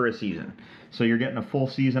just for a season. So you're getting a full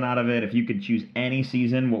season out of it. If you could choose any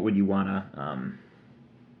season, what would you want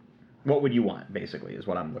basically is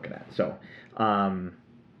what I'm looking at. So,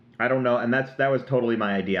 I don't know. And that was totally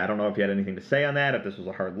my idea. I don't know if you had anything to say on that, if this was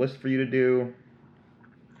a hard list for you to do.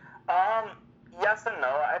 Yes and no.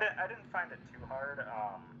 I didn't find it too hard.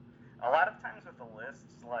 A lot of times with the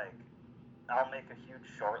lists, like, I'll make a huge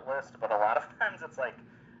short list, but a lot of times it's like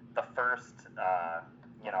the first,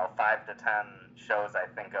 5 to 10 shows I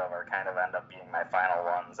think of are kind of end up being my final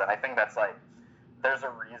ones. And I think that's like, there's a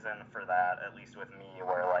reason for that, at least with me,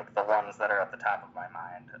 where like the ones that are at the top of my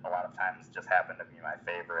mind a lot of times just happen to be my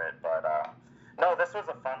favorite. But no, this was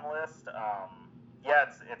a fun list.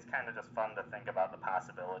 It's kind of just fun to think about the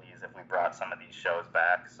possibilities if we brought some of these shows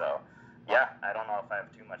back. So yeah, I don't know if I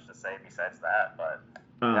have too much to say besides that, but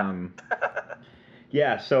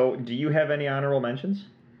yeah. So do you have any honorable mentions?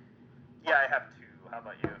 Yeah, I have 2. How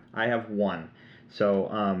about you? I have 1. So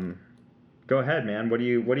go ahead, man. What do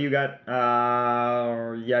you got?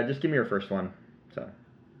 Just give me your first one. So.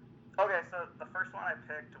 Okay, so the first one I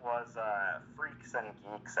picked was Freaks and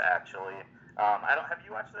Geeks. Actually, have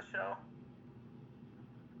you watched this show?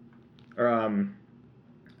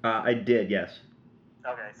 I did, yes.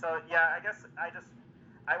 Okay, so yeah, I guess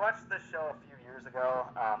I watched this show a few years ago,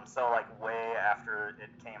 so like way after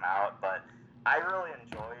it came out, but I really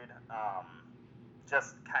enjoyed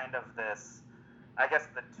just kind of this, I guess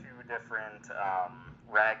the 2 different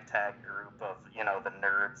ragtag group of, the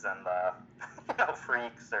nerds and the,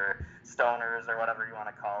 freaks or stoners or whatever you want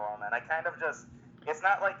to call them. And I kind of just, it's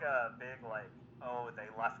not like a big, like, oh, they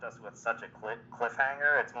left us with such a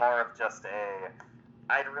cliffhanger. It's more of just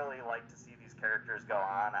I'd really like to see these characters go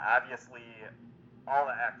on. Obviously, all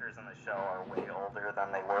the actors in the show are way older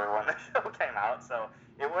than they were when the show came out, so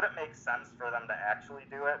it wouldn't make sense for them to actually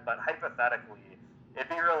do it, but hypothetically, it'd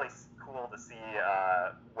be really cool to see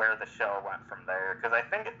where the show went from there, because I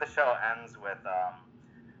think the show ends with,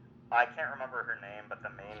 I can't remember her name, but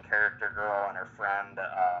the main character girl and her friend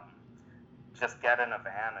just get in a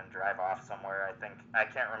van and drive off somewhere. I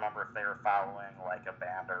can't remember if they were following like a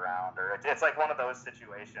band around, or it's like one of those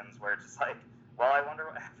situations where it's just like, well, I wonder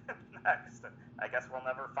what happens next. I guess we'll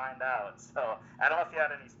never find out. So I don't know if you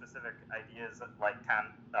had any specific ideas, like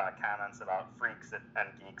comments about Freaks and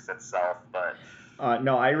Geeks itself, but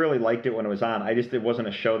no, I really liked it when it was on. It wasn't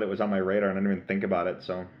a show that was on my radar, and I didn't even think about it.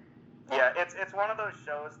 So yeah, it's one of those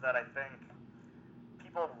shows that I think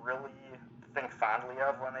people really think fondly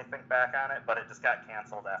of when they think back on it, but it just got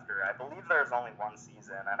canceled after, I believe there's only 1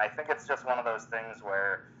 season, and I think it's just one of those things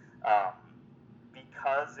where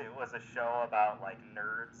because it was a show about like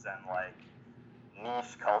nerds and like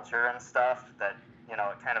niche culture and stuff, that it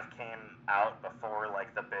kind of came out before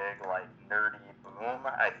like the big like nerdy boom.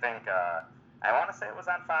 I think I want to say it was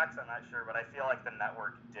on Fox, I'm not sure, but I feel like the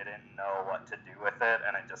network didn't know what to do with it,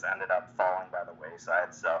 and it just ended up falling by the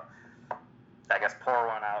wayside. So I guess pour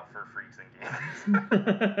one out for Freaks and Geeks.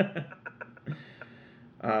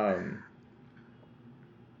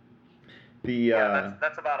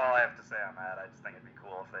 That's about all I have to say on that. I just think it'd be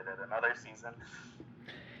cool if they did another season.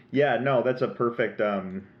 Yeah, no, that's a perfect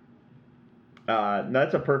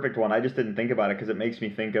that's a perfect one. I just didn't think about it because it makes me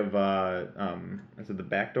think of is it the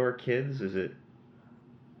Backdoor Kids? Is it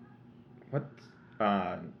what?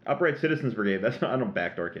 Upright Citizens Brigade. That's not, I don't know,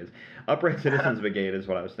 Backdoor Kids. Upright Citizens Brigade is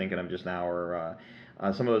what I was thinking of just now, or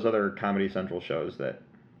some of those other Comedy Central shows that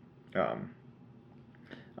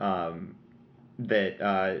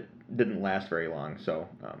didn't last very long. So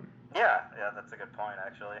Yeah, that's a good point,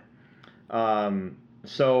 actually.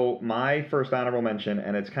 So my first honorable mention,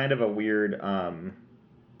 and it's kind of a weird one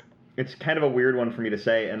for me to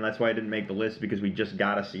say, and that's why I didn't make the list, because we just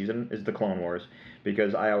got a season, is the Clone Wars,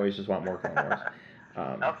 because I always just want more Clone Wars.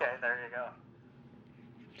 Okay, there you go.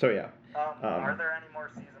 So yeah. Are there any more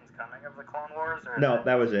seasons coming of the Clone Wars? Or No,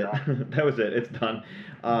 that was it. done? That was it. It's done.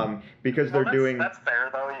 Because they're doing. That's fair,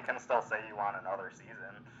 though. You can still say you want another season.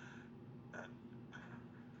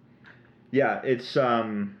 Yeah, it's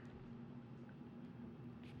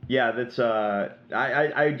Yeah, that's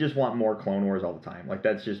I just want more Clone Wars all the time. Like,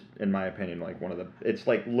 that's just, in my opinion, like one of the, it's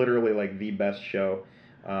like literally like the best show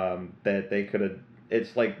that they could have.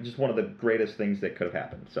 It's like just one of the greatest things that could have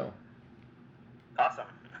happened. So Awesome.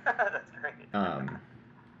 That's great.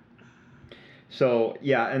 So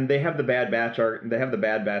yeah, and they have the Bad Batch They have the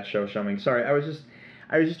Bad Batch show showing. Sorry, I was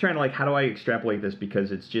just trying to, like, how do I extrapolate this,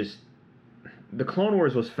 because it's just, the Clone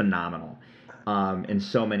Wars was phenomenal in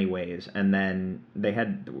so many ways, and then they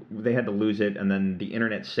had to lose it, and then the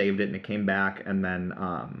internet saved it, and it came back, and then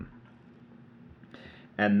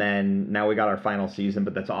now we got our final season,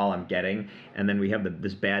 but that's all I'm getting, and then we have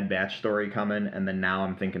this Bad Batch story coming, and then now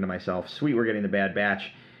I'm thinking to myself, sweet, we're getting the Bad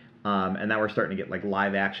Batch. And now we're starting to get like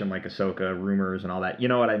live action, like Ahsoka rumors and all that. You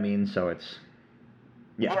know what I mean? So it's,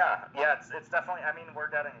 Yeah. It's definitely. I mean, you're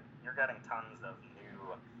getting tons of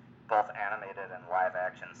new, both animated and live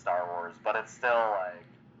action Star Wars. But it's still like,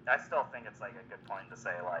 I still think it's like a good point to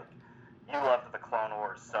say, like, you loved the Clone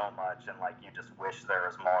Wars so much, and like you just wish there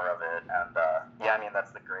was more of it. And yeah, I mean,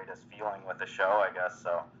 that's the greatest feeling with the show, I guess.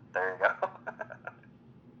 So there you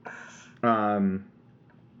go.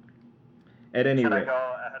 At any Should I rate, go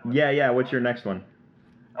ahead with yeah. What's your next one?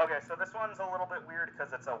 Okay, so this one's a little bit weird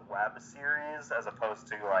because it's a web series as opposed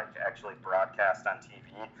to like actually broadcast on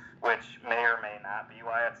TV, which may or may not be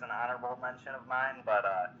why it's an honorable mention of mine. But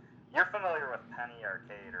you're familiar with Penny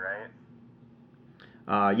Arcade, right?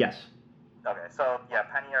 Yes. Okay, so yeah,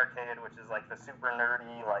 Penny Arcade, which is like the super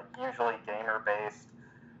nerdy, like usually gamer-based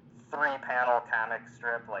 3-panel comic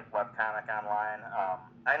strip, like webcomic online.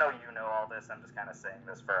 I know you know all this. I'm just kind of saying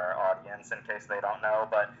this for our audience in case they don't know.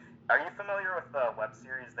 But are you familiar with the web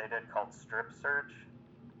series they did called Strip Search?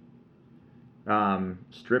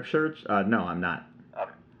 Strip Search? No, I'm not.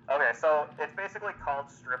 Okay, so it's basically called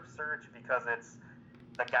Strip Search because it's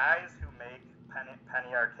the guys who make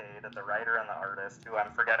Penny Arcade, the writer and the artist, who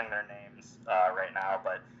I'm forgetting their names right now,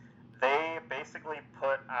 but they basically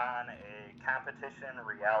put on a competition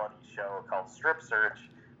reality show called Strip Search,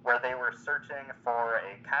 where they were searching for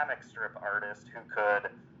a comic strip artist who could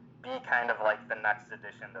be kind of like the next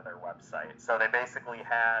addition to their website. So they basically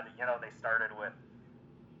had, they started with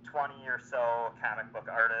 20 or so comic book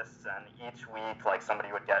artists, and each week, like,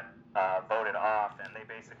 somebody would get voted off, and they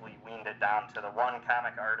basically weaned it down to the one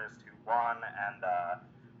comic artist who won, and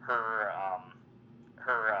her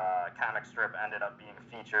comic strip ended up being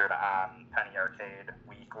featured on Penny Arcade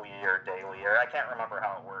weekly or daily, or I can't remember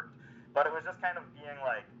how it worked. But it was just kind of being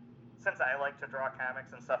like, since I like to draw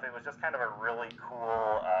comics and stuff, it was just kind of a really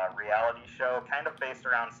cool reality show, kind of based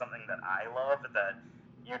around something that I love that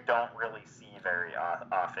you don't really see very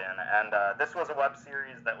often. And this was a web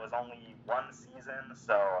series that was only one season,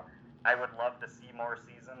 so I would love to see more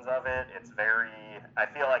seasons of it. I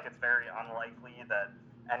feel like it's very unlikely that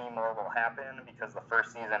any more will happen, because the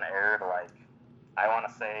first season aired, like, I want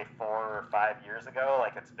to say 4 or 5 years ago.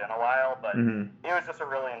 Like, it's been a while, but It was just a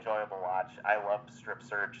really enjoyable watch. I loved Strip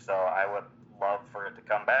Search, so I would love for it to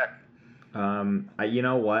come back. You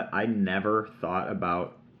know what? I never thought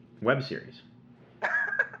about web series.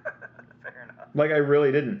 Fair enough. Like, I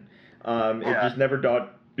really didn't. It just never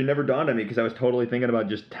dawned on me, because I was totally thinking about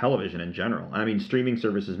just television in general. I mean, streaming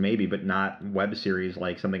services maybe, but not web series,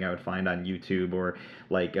 like something I would find on YouTube, or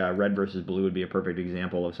like Red vs. Blue would be a perfect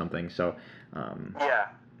example of something. So, yeah,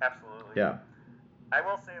 absolutely. Yeah. I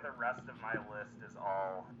will say the rest of my list is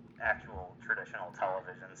all actual traditional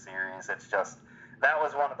television series. It's just, that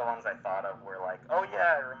was one of the ones I thought of where, like, oh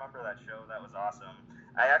yeah, I remember that show, that was awesome.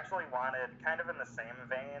 I actually wanted, kind of in the same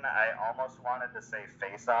vein, I almost wanted to say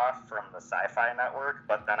Face Off from the Sci-Fi Network,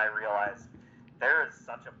 but then I realized there is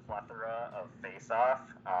such a plethora of Face Off.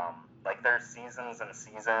 Like, there's seasons and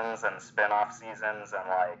seasons and spin-off seasons, and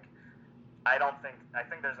like, I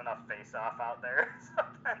think there's enough Face Off out there, so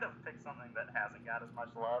I kind of picked something that hasn't got as much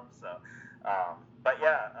love. So, but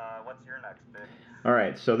yeah, what's your next pick? All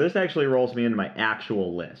right, so this actually rolls me into my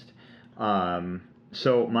actual list.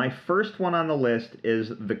 So my first one on the list is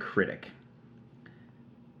The Critic.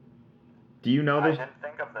 Do you know I this? didn't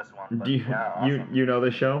think of this one, but Do you yeah, awesome. you know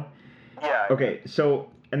the show? Yeah. Okay, so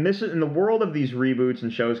and this is in the world of these reboots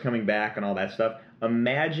and shows coming back and all that stuff.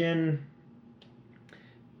 Imagine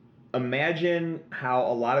how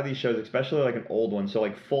a lot of these shows, especially like an old one, so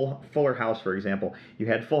like Fuller House, for example, you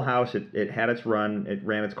had Full House, it had its run, it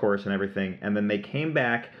ran its course and everything, and then they came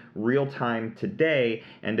back real time today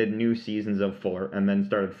and did new seasons of Fuller, and then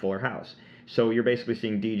started Fuller House. So you're basically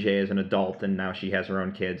seeing DJ as an adult, and now she has her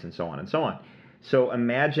own kids, and so on and so on. So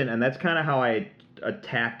imagine, and that's kind of how I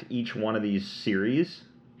attacked each one of these series.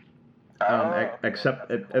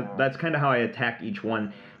 Except that's kind of how I attacked each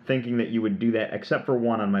one, thinking that you would do that, except for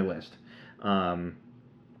one on my list. But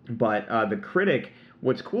The Critic,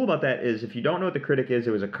 what's cool about that is, if you don't know what The Critic is,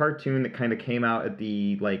 it was a cartoon that kind of came out at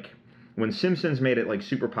the, like, when Simpsons made it, like,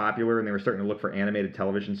 super popular and they were starting to look for animated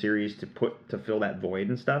television series to fill that void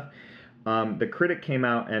and stuff. The Critic came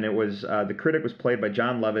out, and it was, The Critic was played by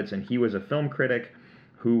John Lovitz, and he was a film critic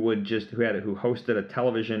who hosted a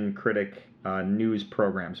television critic news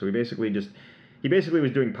program. So he basically was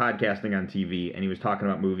doing podcasting on TV, and he was talking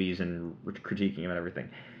about movies and critiquing them and everything.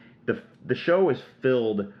 The show is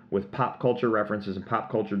filled with pop culture references and pop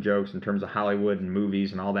culture jokes in terms of Hollywood and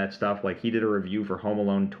movies and all that stuff. Like, he did a review for Home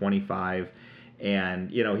Alone 25,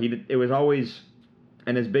 and it was always,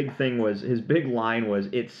 and his big line was,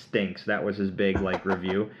 "It stinks." That was his big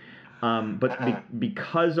review.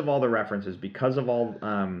 Because of all the references, because of all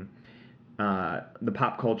the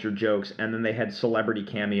pop culture jokes, and then they had celebrity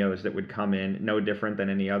cameos that would come in, no different than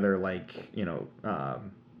any other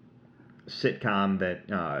sitcom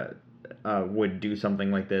that would do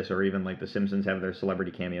something like this, or even like The Simpsons have their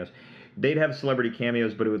celebrity cameos. They'd have celebrity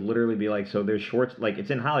cameos, but it would literally be like, so there's it's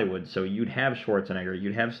in Hollywood, so you'd have Schwarzenegger,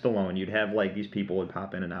 you'd have Stallone, you'd have these people would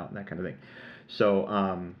pop in and out and that kind of thing. So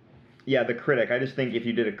yeah, The Critic. I just think if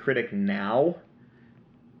you did a critic now,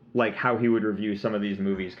 how he would review some of these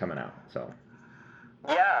movies coming out. So.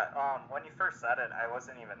 Yeah, when you first said it, I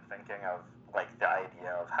wasn't even thinking of the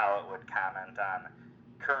idea of how it would comment on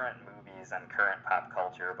current movies and current pop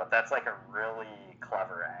culture, but that's a really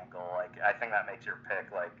clever angle. I think that makes your pick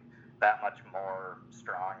that much more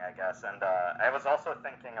strong, I guess. And I was also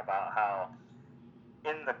thinking about how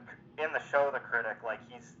in the show The Critic,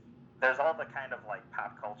 there's all the kind of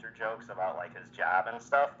pop culture jokes about his job and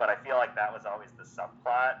stuff, but I feel that was always the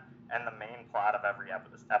subplot, and the main plot of every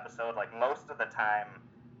episode, most of the time,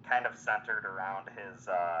 kind of centered around his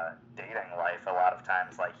dating life. A lot of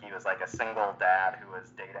times, he was a single dad who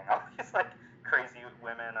was dating all these crazy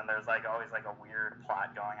women, and there's always a weird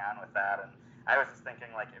plot going on with that. And I was just thinking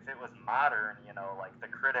if it was modern, The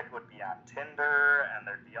Critic would be on Tinder, and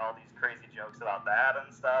there'd be all these crazy jokes about that and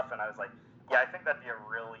stuff. And I was yeah, I think that'd be a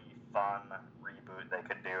really fun reboot they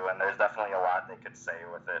could do, and there's definitely a lot they could say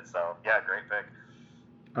with it. So yeah, great pick.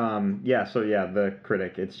 The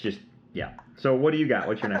Critic. It's just, yeah. So what do you got?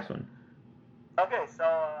 What's your next one? Okay,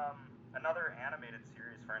 so another animated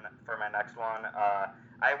series for my next one.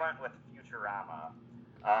 I went with Futurama.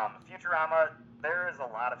 Futurama, there is a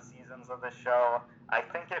lot of seasons of this show. I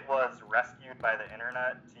think it was rescued by the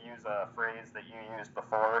internet, to use a phrase that you used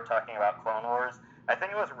before talking about Clone Wars. I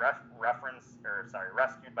think it was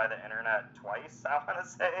rescued by the internet twice, I want to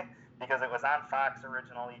say, because it was on Fox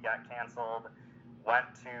originally, got canceled, went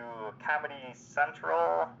to Comedy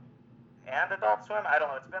Central and Adult Swim. I don't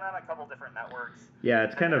know. It's been on a couple different networks. Yeah,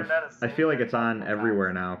 it's kind of, I feel like it's on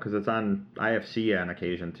everywhere now, because it's on IFC on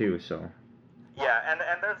occasion too, so. Yeah, and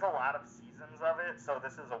there's a lot of seasons of it, so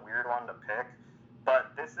this is a weird one to pick.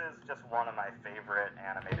 But this is just one of my favorite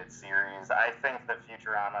animated series. I think that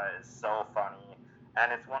Futurama is so funny,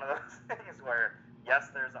 and it's one of those things where,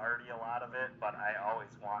 yes, there's already a lot of it, but I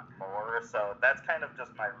always want more. So that's kind of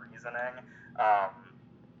just my reasoning.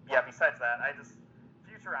 Besides that,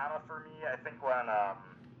 Futurama for me, I think when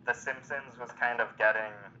The Simpsons was kind of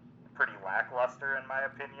getting pretty lackluster, in my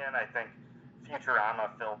opinion, I think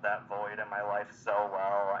Futurama filled that void in my life so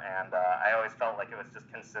well, and I always felt like it was just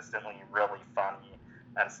consistently really funny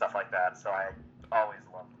and stuff like that, so I always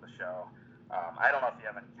loved the show. I don't know if you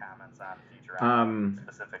have any comments on Futurama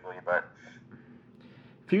specifically, but...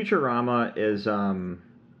 Futurama is...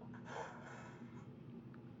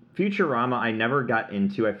 Futurama I never got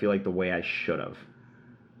into, I feel like, the way I should have.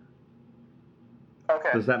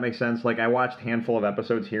 Okay. Does that make sense? I watched a handful of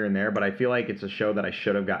episodes here and there, but I feel like it's a show that I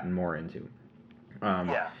should have gotten more into.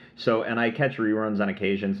 Yeah. So, and I catch reruns on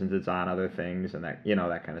occasion since it's on other things and that,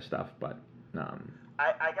 that kind of stuff, but...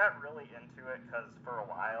 I got really into it because for a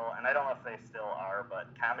while, and I don't know if they still are, but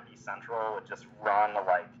Comedy Central would just run,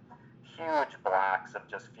 huge blocks of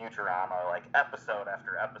just Futurama, episode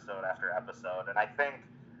after episode after episode, and I think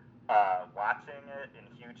watching it in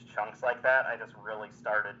huge chunks like that, I just really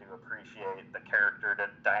started to appreciate the character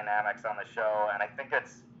dynamics on the show, and I think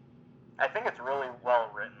it's really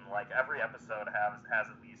well written. Like, every episode has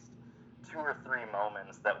at least 2 or 3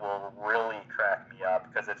 moments that will really crack me up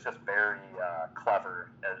because it's just very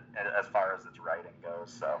clever as far as its writing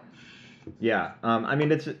goes. So. Yeah, I mean,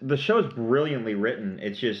 the show's brilliantly written.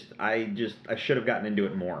 It's just I should have gotten into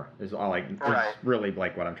it more. Is all like Right. Is really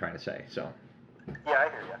like what I'm trying to say. So. Yeah, I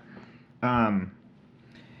hear you.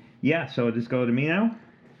 Yeah. So just go to me now.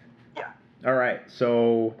 Yeah. All right.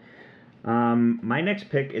 So, my next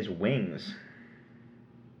pick is Wings.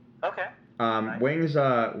 Okay. Nice.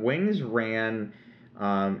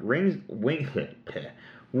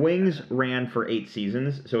 Wings ran for 8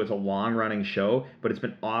 seasons, so it's a long-running show, but it's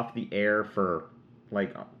been off the air for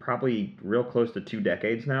like probably real close to 2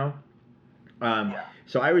 decades now. Yeah.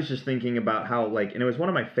 So I was just thinking about how, like, and it was one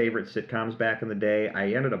of my favorite sitcoms back in the day.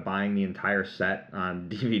 I ended up buying the entire set on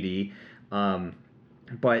DVD,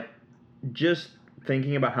 but just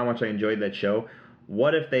thinking about how much I enjoyed that show.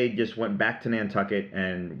 What if they just went back to Nantucket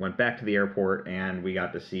and went back to the airport and we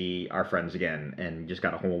got to see our friends again and just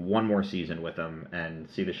got one more season with them and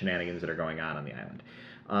see the shenanigans that are going on the island?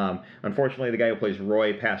 Unfortunately, the guy who plays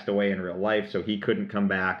Roy passed away in real life, so he couldn't come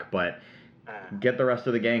back, but get the rest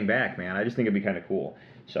of the gang back, man. I just think it'd be kind of cool.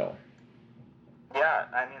 So. Yeah,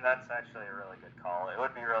 I mean, that's actually a really good call. It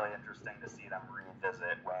would be really interesting to see them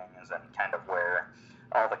revisit Wings and kind of where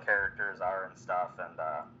all the characters are and stuff, and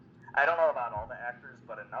I don't know about all the actors,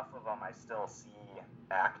 but enough of them I still see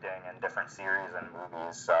acting in different series and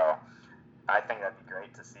movies, so I think that'd be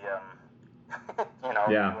great to see them, do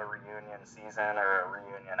a reunion season or a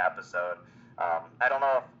reunion episode. I don't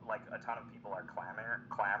know if, like, a ton of people are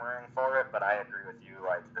clamoring for it, but I agree with you,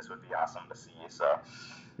 like, this would be awesome to see, so.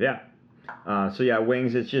 Yeah.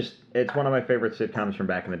 Wings, it's one of my favorite sitcoms from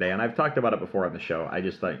back in the day, and I've talked about it before on the show. I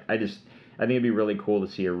think it'd be really cool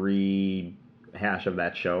to see a rehash of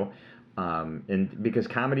that show, and because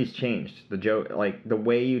comedy's changed, the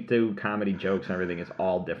way you do comedy jokes and everything is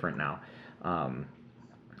all different now. And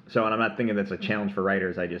I'm not thinking that's a challenge for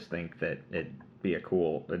writers. I just think that it'd be a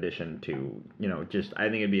cool addition to, I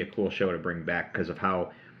think it'd be a cool show to bring back because of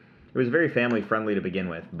how it was very family friendly to begin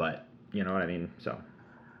with, but you know what I mean. So.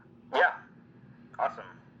 Yeah. Awesome.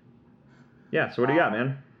 Yeah. So what do you got,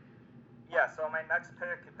 man? Yeah, so my next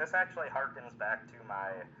pick, this actually harkens back to my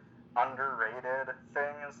underrated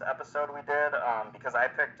things episode we did, because I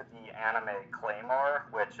picked the anime Claymore,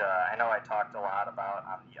 which I know I talked a lot about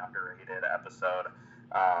on the underrated episode,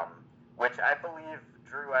 which I believe,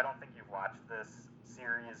 Drew, I don't think you've watched this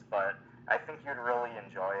series, but I think you'd really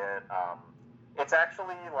enjoy it. It's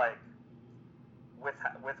actually, like, with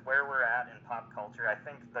where we're at in pop culture, I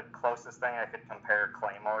think the closest thing I could compare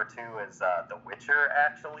Claymore to is The Witcher,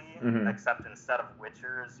 actually. Mm-hmm. Except instead of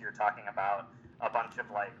witchers, you're talking about a bunch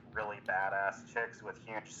of, like, really badass chicks with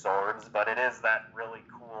huge swords, but it is that really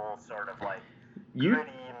cool sort of, like,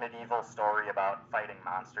 gritty medieval story about fighting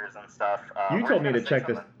monsters and stuff. You told me to check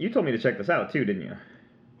this. You told me to check this out too, didn't you?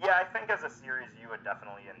 Yeah, I think as a series you would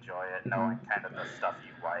definitely enjoy it, knowing kind of the stuff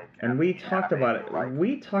you like. And we talked about it. Like.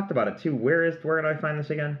 We talked about it too. Where did I find this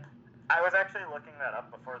again? I was actually looking that up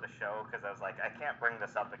before the show because I was like, I can't bring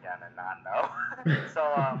this up again and not know. So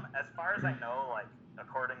as far as I know, like,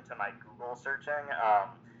 according to my Google searching,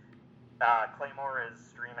 Claymore is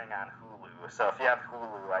streaming on Hulu. So if you have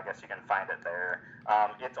Hulu, I guess you can find it there.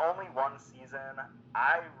 It's only 1 season.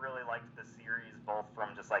 I really liked the series, both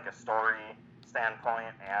from just like a story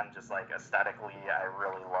standpoint and just like aesthetically. I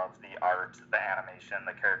really love the art, the animation,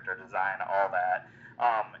 the character design, all that.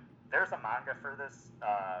 There's a manga for this.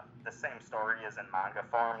 The same story is in manga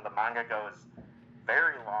form. The manga goes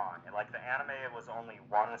very long. Like, the anime, it was only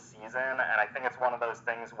 1 season, and I think it's one of those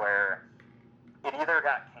things where it either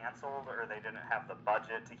got canceled or they didn't have the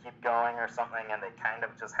budget to keep going or something, and they kind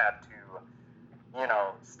of just had to,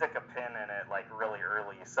 stick a pin in it, like, really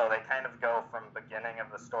early. So they kind of go from beginning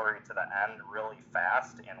of the story to the end really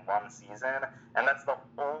fast in 1 season, and that's the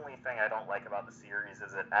only thing I don't like about the series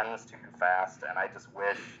is it ends too fast, and I just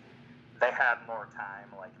wish they had more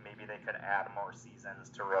time. Like, maybe they could add more seasons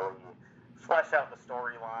to really flesh out the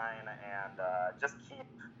storyline and just keep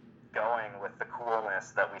going with the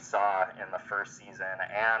coolness that we saw in the first season.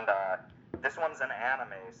 And this one's an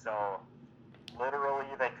anime, so literally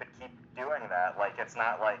they could keep doing that. Like, it's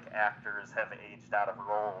not like actors have aged out of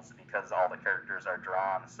roles because all the characters are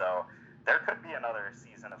drawn. So there could be another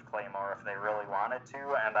season of Claymore if they really wanted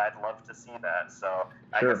to, and I'd love to see that. So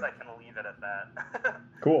I guess I can leave it at that.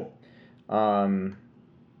 Cool.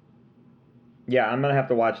 Yeah, I'm gonna have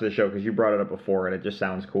to watch this show because you brought it up before, and it just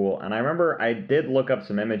sounds cool. And I remember I did look up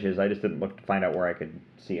some images. I just didn't look to find out where I could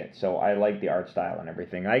see it. So I like the art style and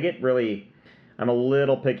everything. I'm a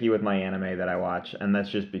little picky with my anime that I watch, and that's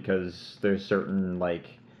just because there's certain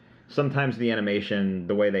sometimes the animation,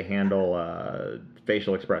 the way they handle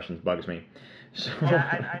facial expressions bugs me. So.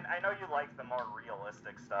 Yeah, I know you like the more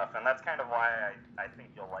realistic stuff, and that's kind of why I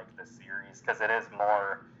think you'll like this series, because it is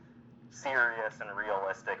more serious and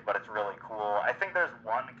realistic, but it's really cool. I think there's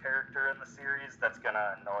one character in the series that's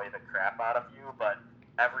gonna annoy the crap out of you, but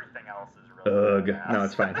everything else is really Ugh. No,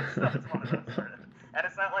 it's fine. So it's one of those sort of, and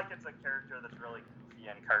it's not like it's a character that's really goofy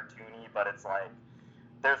and cartoony, but it's like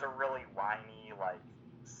there's a really whiny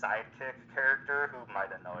sidekick character who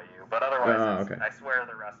might annoy you, but otherwise okay. I swear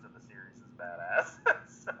the rest of the series is badass.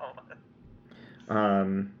 So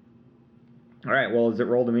all right, well, is it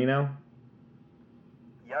roll to me now?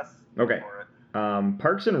 yes. Okay. For it.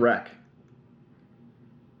 Parks and Rec.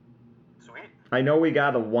 Sweet. I know we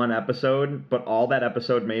got a one episode, but all that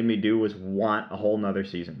episode made me do was want a whole nother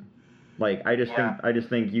season. I just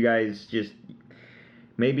think you guys just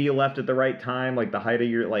maybe you left at the right time, the height of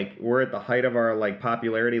your we're at the height of our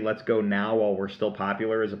popularity. Let's go now while we're still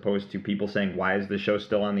popular, as opposed to people saying, why is this show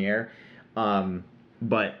still on the air?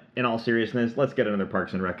 But in all seriousness, let's get another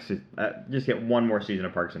Parks and Rec. Just get one more season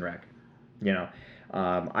of Parks and Rec.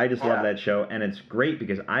 I just love that show, and it's great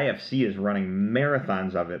because IFC is running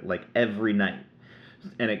marathons of it every night,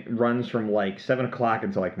 and it runs from 7 o'clock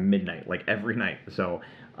until midnight, every night. So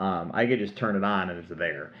I could just turn it on and it's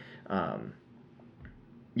there. I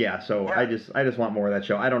just want more of that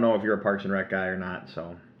show. I don't know if you're a Parks and Rec guy or not.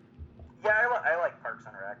 So yeah, I like Parks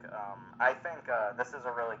and Rec. I think this is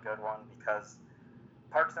a really good one because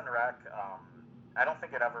Parks and Rec. I don't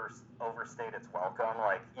think it ever overstayed its welcome.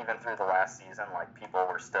 Even through the last season, people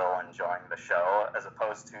were still enjoying the show, as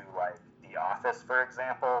opposed to The Office, for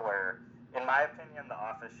example, where, in my opinion, The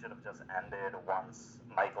Office should have just ended once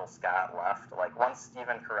Michael Scott left. Once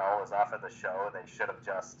Stephen Carell was off of the show, they should have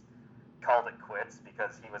just called it quits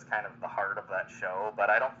because he was kind of the heart of that show. But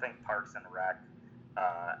I don't think Parks and Rec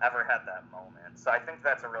ever had that moment. So I think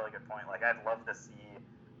that's a really good point. I'd love to see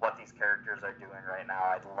what these characters are doing right now.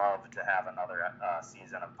 I'd love to have another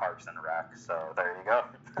season of Parks and Rec. So there you go.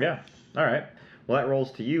 Yeah. All right. Well, that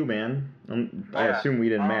rolls to you, man. I assume we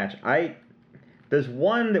didn't match. There's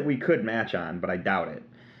one that we could match on, but I doubt it.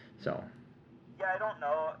 So. Yeah, I don't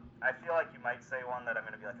know. I feel like you might say one that I'm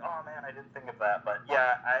going to be like, oh man, I didn't think of that. But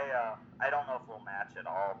yeah, I don't know if we'll match at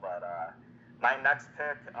all. But my next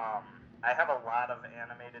pick, I have a lot of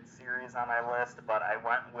animated series on my list, but I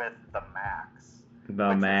went with The Max.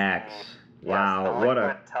 The Max. Wow, the what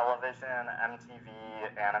Liquid Television MTV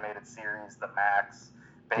animated series, The Max,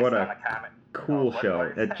 based what on a the comic. cool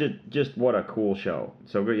show! It just what a cool show.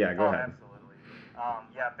 So go ahead. Absolutely.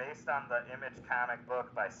 Based on the Image comic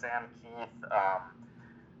book by Sam Keith.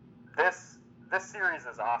 This series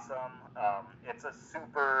is awesome. It's a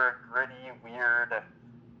super gritty, weird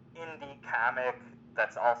indie comic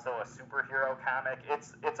that's also a superhero comic.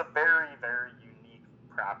 It's a very, very unique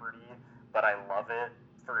property, but I love it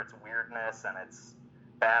for its weirdness and its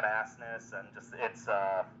badassness, and it's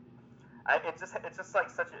just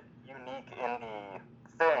such a unique indie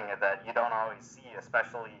thing that you don't always see,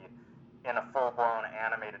 especially in a full-blown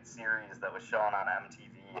animated series that was shown on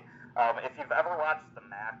MTV. If you've ever watched The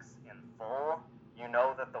Max in full, you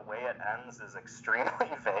know that the way it ends is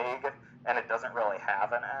extremely vague, and it doesn't really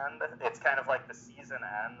have an end. It's kind of like the season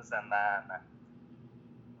ends, and then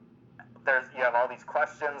you have all these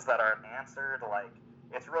questions that aren't answered.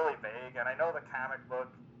 It's really vague, and I know the comic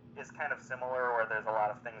book is kind of similar, where there's a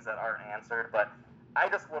lot of things that aren't answered, but I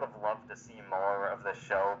just would have loved to see more of this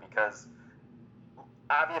show, because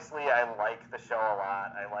obviously I like the show a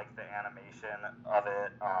lot. I like the animation of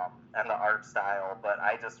it, and the art style, but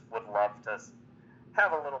I just would love to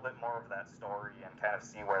have a little bit more of that story and kind of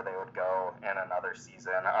see where they would go in another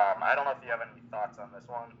season. I don't know if you have any thoughts on this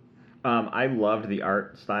one. I loved the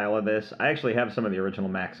art style of this. I actually have some of the original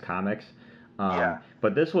Max comics.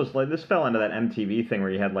 But this fell into that MTV thing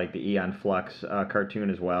where you had the Eon Flux cartoon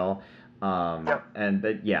as well. And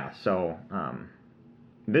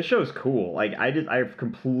this show's cool. I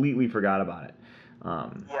completely forgot about it.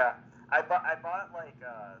 I bought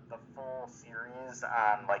the full series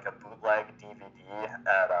on a bootleg DVD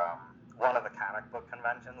at one of the comic book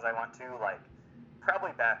conventions I went to,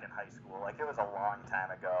 probably back in high school. It was a long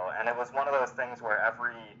time ago, and it was one of those things where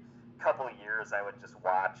every couple of years I would just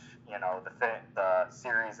watch, the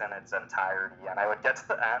series in its entirety, and I would get to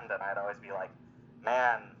the end and I'd always be like,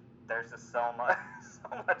 man, there's just so much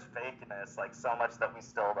fakeness, so much that we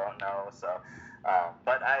still don't know. So,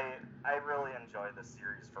 but I really enjoyed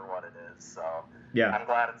Yeah. I'm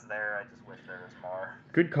glad it's there. I just wish there was more.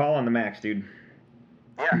 Good call on the Max, dude.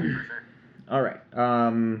 Yeah, for sure. All right.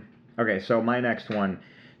 Okay, so my next one.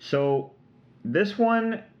 So this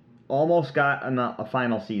one almost got a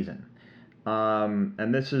final season.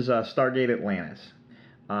 And this is Stargate Atlantis.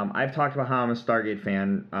 I've talked about how I'm a Stargate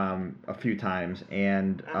fan a few times,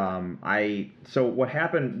 and so what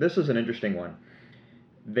happened, this is an interesting one.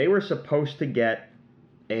 They were supposed to get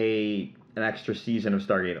an extra season of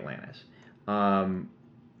Stargate Atlantis.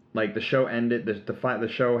 Like the show ended, the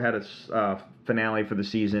show had its finale for the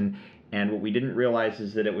season, and what we didn't realize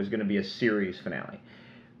is that it was going to be a series finale.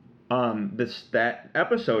 That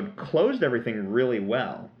episode closed everything really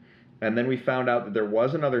well, and then we found out that there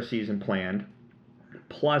was another season planned,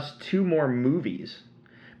 plus 2 more movies,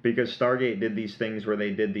 because Stargate did these things where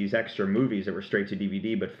they did these extra movies that were straight to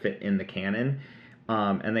DVD but fit in the canon,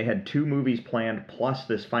 and they had 2 movies planned plus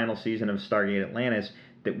this final season of Stargate Atlantis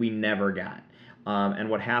that we never got. And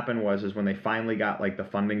what happened was when they finally got like the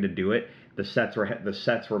funding to do it, the sets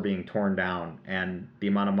were being torn down, and the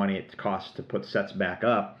amount of money it costs to put sets back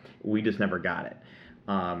up, we just never got it.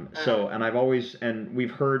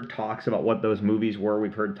 We've heard talks about what those movies were.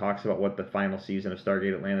 We've heard talks about what the final season of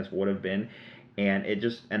Stargate Atlantis would have been,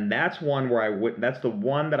 and that's one where that's the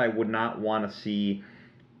one that I would not want to see.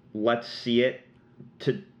 Let's see it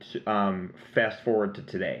to fast forward to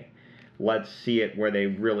today. Let's see it where they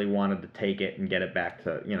really wanted to take it and get it back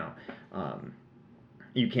to,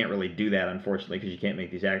 you can't really do that, unfortunately, because you can't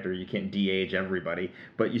make these actors, you can't de-age everybody,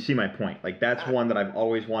 but you see my point. Like, that's one that I've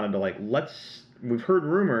always wanted to, like, we've heard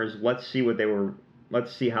rumors, let's see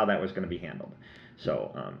how that was going to be handled.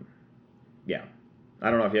 So, yeah. I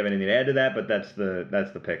don't know if you have anything to add to that, but that's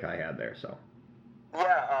the pick I had there, so.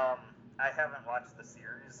 Yeah, I haven't watched the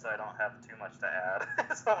series, so I don't have too much to add.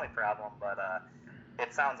 It's the only problem, but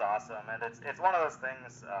it sounds awesome, and it's one of those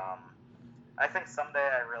things. I think someday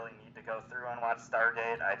I really need to go through and watch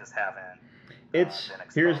Stargate. I just haven't.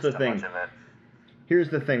 Here's the thing. Much of it. Here's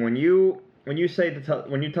the thing. When you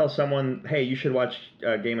tell someone, hey, you should watch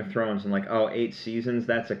Game of Thrones, and like, 8 seasons,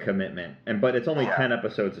 that's a commitment. But it's only 10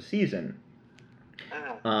 episodes a season.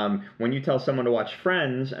 When you tell someone to watch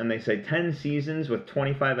Friends and they say 10 seasons with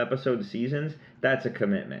 25 episode seasons, that's a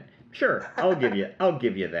commitment. Sure, I'll give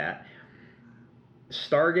you that.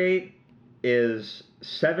 Stargate is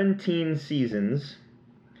 17 seasons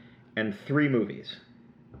and 3 movies.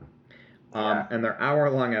 And they're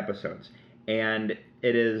hour-long episodes. And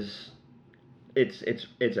it's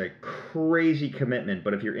a crazy commitment,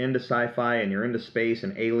 but if you're into sci-fi and you're into space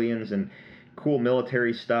and aliens and cool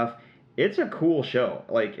military stuff, it's a cool show.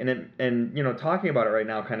 Like, and talking about it right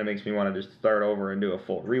now kind of makes me want to just start over and do a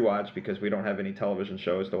full rewatch, because we don't have any television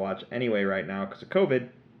shows to watch anyway right now because of COVID.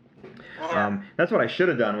 That's what I should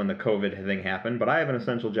have done when the COVID thing happened, but I have an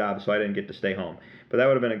essential job, so I didn't get to stay home. But that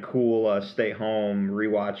would have been a cool stay-home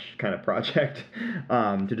rewatch kind of project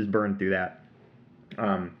to just burn through that.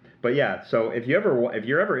 But yeah, so if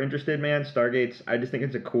you're ever interested, man, Stargate's, I just think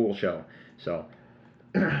it's a cool show. So.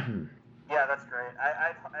 Yeah, that's great.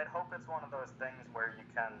 I'd hope it's one of those things where you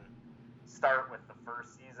can start with the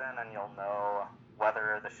first season and you'll know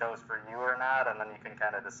whether the show's for you or not, and then you can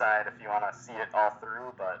kind of decide if you want to see it all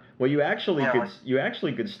through. But you actually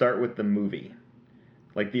could start with the movie,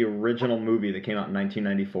 like the original movie that came out in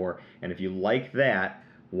 1994, and if you like that,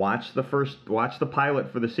 watch the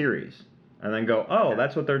pilot for the series, and then go,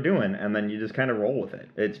 that's what they're doing, and then you just kind of roll with it.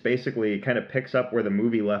 It's basically, it kind of picks up where the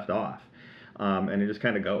movie left off, and it just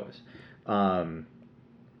kind of goes.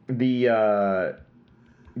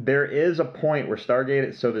 There is a point where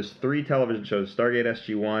Stargate, so there's 3 television shows, Stargate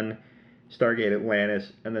SG-1, Stargate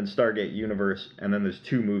Atlantis, and then Stargate Universe, and then there's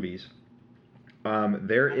 2 movies.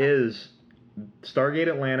 There is Stargate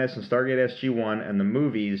Atlantis and Stargate SG-1, and the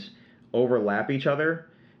movies overlap each other,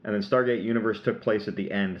 and then Stargate Universe took place at the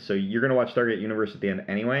end. So you're going to watch Stargate Universe at the end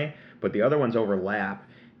anyway, but the other ones overlap.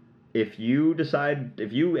 If you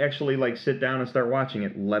actually sit down and start watching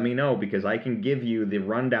it, let me know, because I can give you the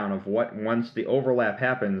rundown of what, once the overlap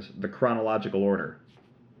happens, the chronological order.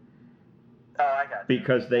 Oh, I got you.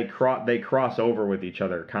 Because they cross over with each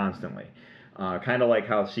other constantly. Kind of like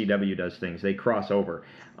how CW does things. They cross over.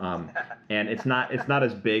 And it's not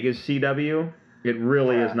as big as CW. It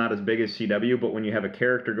really is not as big as CW, but when you have a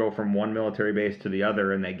character go from one military base to the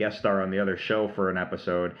other and they guest star on the other show for an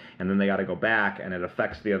episode, and then they got to go back and it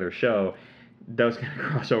affects the other show, those kind of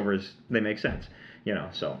crossovers, they make sense,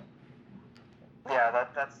 so. Yeah,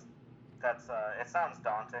 that's it sounds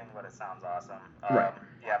daunting, but it sounds awesome. Right.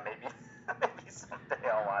 Yeah, maybe someday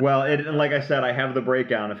I'll watch Well, and like I said, I have the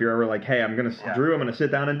breakdown. If you're ever like, hey, Drew, I'm going to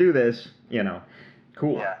sit down and do this,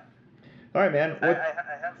 cool. Yeah. All right, man. I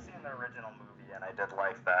have seen the original movie. and I did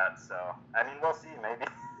like that. So I mean, we'll see. Maybe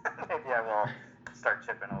maybe I will start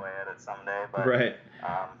chipping away at it someday. But Right.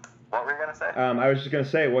 What were you gonna say? I was just gonna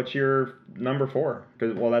say, what's your number 4?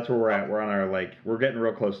 Because that's where we're at. We're on our we're getting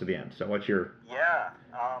real close to the end. So what's your? Yeah.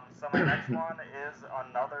 So my next one is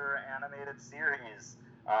another animated series,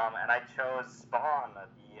 and I chose Spawn,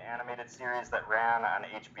 the animated series that ran on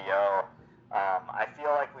HBO. I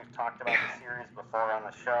feel like we've talked about the series before on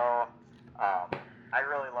the show. I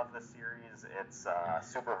really love this series. It's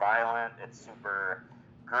super violent. It's super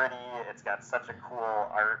gritty. It's got such a cool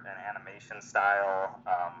art and animation style.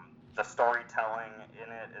 The storytelling in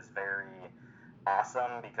it is very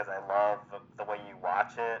awesome because I love the way you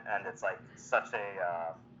watch it, and it's like such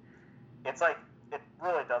a it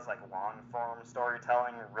really does like long form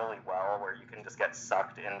storytelling really well, where you can just get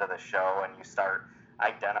sucked into the show and you start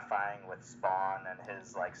identifying with Spawn and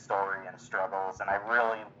his like story and struggles, and I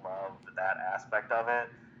really loved that aspect of it.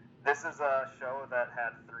 This is a show that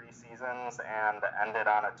had 3 seasons and ended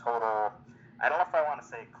on a total, I don't know if I want to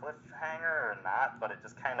say cliffhanger or not, but it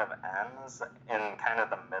just kind of ends in kind of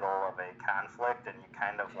the middle of a conflict, and you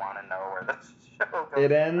kind of want to know where the show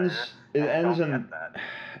goes.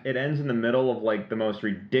 It ends in the middle of like the most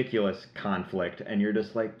ridiculous conflict, and you're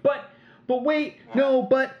just like, but wait, no,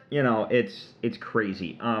 but it's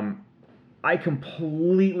crazy. I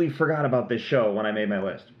completely forgot about this show when I made my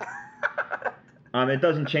list. It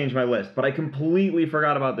doesn't change my list, but I completely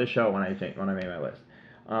forgot about this show when I made my list.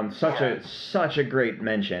 Such a great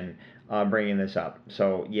mention, bringing this up.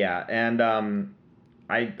 So yeah, and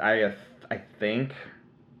I think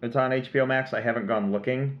it's on HBO Max. I haven't gone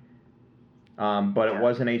looking, but it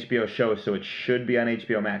was an HBO show, so it should be on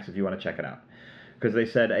HBO Max if you want to check it out. Because they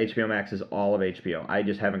said HBO Max is all of HBO. I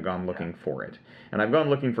just haven't gone looking for it. And I've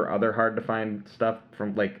gone looking for other hard-to-find stuff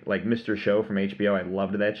from, like Mr. Show from HBO. I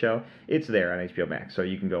loved that show. It's there on HBO Max, so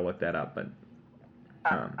you can go look that up. But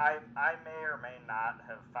I may or may not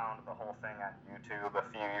have found the whole thing on YouTube a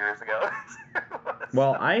few years ago.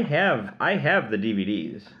 Well, I have the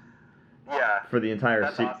DVDs. Yeah. For the entire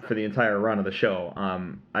awesome. For the entire run of the show.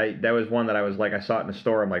 That was one that I was like, I saw it in the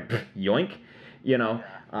store. I'm like, yoink, Yeah.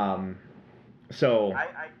 So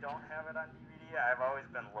I don't have it on DVD. I've always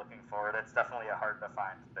been looking for it. It's definitely a hard to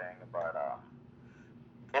find thing, but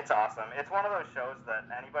it's awesome. It's one of those shows that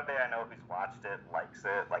anybody I know who's watched it likes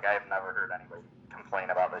it. Like, I have never heard anybody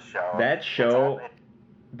complain about this show. That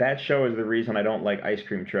show is the reason I don't like Ice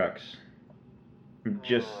Cream Trucks. I'm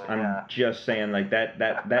just saying, like,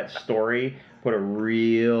 that story put a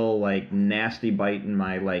real like nasty bite in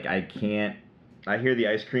my I hear the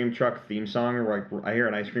ice cream truck theme song, or like I hear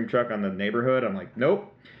an ice cream truck on the neighborhood. I'm like,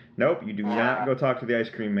 nope, you do not go talk to the ice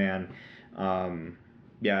cream man.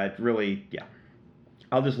 It really,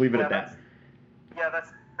 I'll just leave it at that. Yeah, that's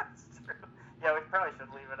true. Yeah, we probably should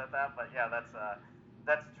leave it at that, but yeah,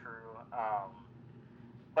 that's true.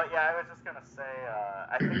 But yeah, I was just gonna say,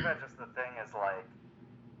 I think that just the thing is like,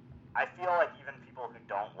 I feel like even people who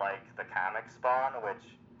don't like the comic Spawn, which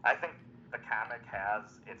I think the comic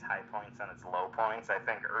has its high points and its low points. I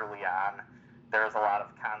think early on there's a lot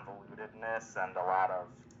of convolutedness and a lot of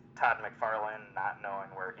Todd McFarlane not knowing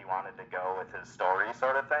where he wanted to go with his story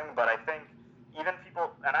sort of thing. But I think even people,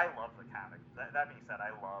 and I love the comic. That being said,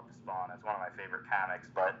 I love Spawn. It's one of my favorite comics.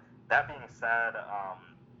 But that being said,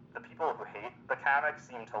 the people who hate the comic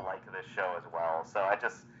seem to like this show as well. So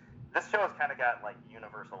this show has kind of got like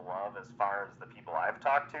universal love as far as the people I've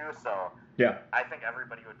talked to. So yeah, I think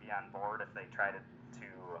everybody would be on board if they tried to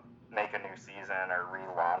make a new season or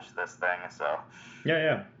relaunch this thing. So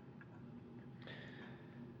yeah.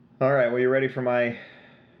 All right, well, you ready for my?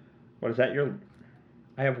 What is that?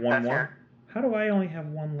 I have one more. How do I only have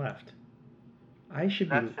one left? I should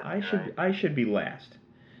be last,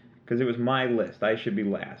 because it was my list. I should be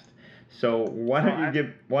last. So why don't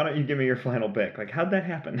you give me your final pick? Like, how'd that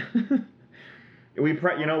happen?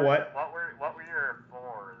 You know what? What were your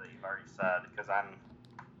 4 that you've already said? Because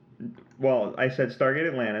Well, I said Stargate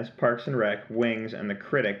Atlantis, Parks and Rec, Wings, and The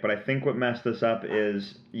Critic. But I think what messed us up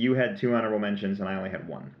is you had 2 honorable mentions and I only had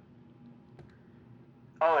 1.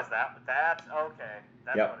 Oh, is that's okay?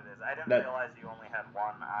 That's yep. What it is. I didn't realize you only had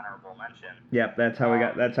 1 honorable mention. Yep, that's how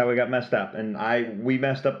we got messed up, and we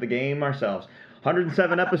messed up the game ourselves.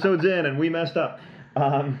 107 episodes in, and we messed up.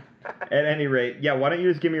 At any rate, yeah, why don't you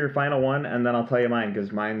just give me your final one, and then I'll tell you mine,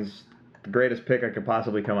 because mine's the greatest pick I could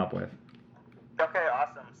possibly come up with. Okay,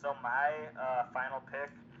 awesome. So my final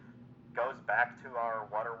pick goes back to our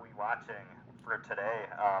What Are We Watching for today.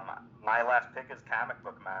 My last pick is Comic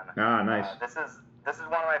Book Men. Ah, nice. This is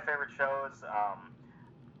one of my favorite shows.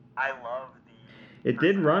 I love the... It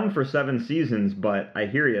did run for 7 seasons, but I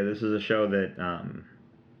hear you. This is a show that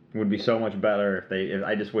would be so much better if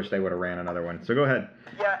I just wish they would have ran another one. So go ahead.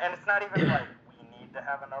 Yeah, and it's not even like we need to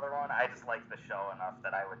have another one. I just like the show enough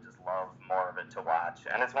that I would just love more of it to watch.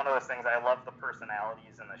 And it's one of those things, I love the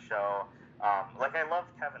personalities in the show. Like, I love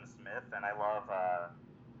Kevin Smith, and I love,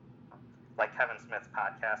 like, Kevin Smith's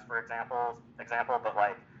podcast, for example, but,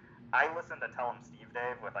 like, I listen to Tell 'em Steve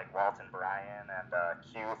Dave with, like, Walton Bryan and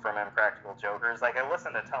Q from Impractical Jokers. Like, I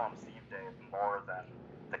listen to Tell 'em Steve Dave more than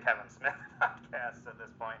the Kevin Smith podcast at this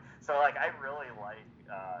point. So, like, I really like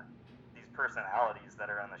these personalities that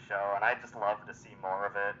are in the show, and I just love to see more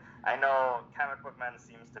of it. I know Comic Book Men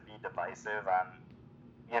seems to be divisive on,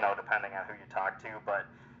 depending on who you talk to, but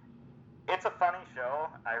it's a funny show.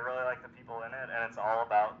 I really like the people in it, and it's all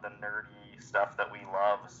about the nerdy stuff that we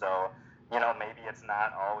love. So, maybe it's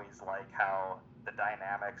not always like how the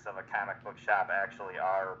dynamics of a comic book shop actually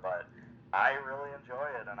are, but I really enjoy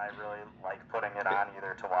it, and I really like putting it on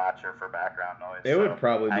either to watch or for background noise. It would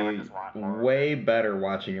probably be way better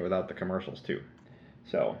watching it without the commercials, too.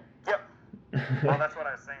 So. Yep. Well, that's what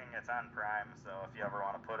I was saying. It's on Prime, so if you ever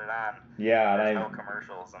want to put it on, yeah, there's no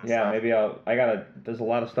commercials and stuff. Yeah, maybe there's a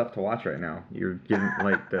lot of stuff to watch right now. You're getting,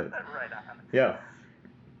 like, the... Right on. Yeah.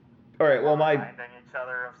 All right, well, reminding each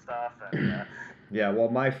other of stuff, and... Yeah, well,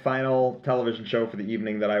 my final television show for the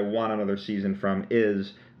evening that I want another season from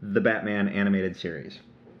is the Batman animated series.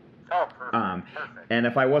 Oh, perfect. And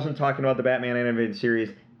if I wasn't talking about the Batman animated series,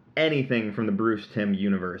 anything from the Bruce Timm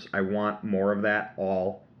universe, I want more of that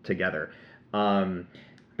all together.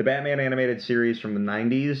 The Batman animated series from the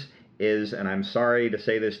 90s is, and I'm sorry to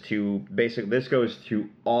say this this goes to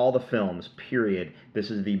all the films, period.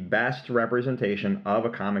 This is the best representation of a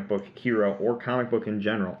comic book hero or comic book in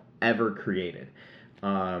general ever created.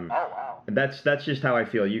 Oh, wow. That's just how I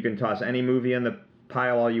feel. You can toss any movie in the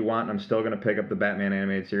pile all you want, and I'm still going to pick up the Batman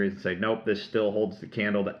animated series and say, nope, this still holds the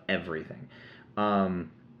candle to everything.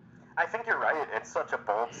 I think you're right. It's such a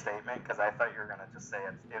bold statement, because I thought you were going to just say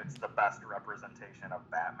it's the best representation of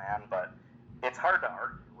Batman, but it's hard to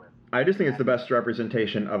argue with. I just think it's the best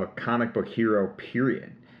representation of a comic book hero,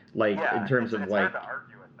 period. Like, in terms of, like... Hard to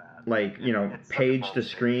argue with that. Like, it's page to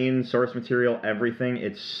screen, source material, everything.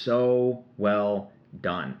 It's so well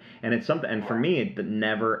done. And it's something... And for me, it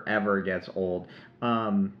never, ever gets old.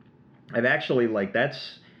 I've actually, like,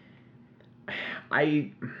 that's...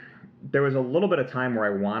 There was a little bit of time where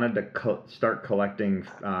I wanted to start collecting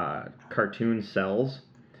cartoon cells.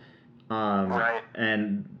 Right.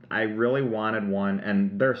 And I really wanted one,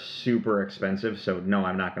 and they're super expensive, so no,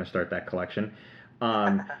 I'm not going to start that collection.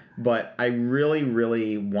 But I really,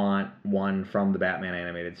 really want one from the Batman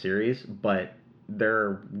animated series, but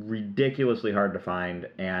they're ridiculously hard to find,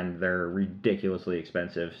 and they're ridiculously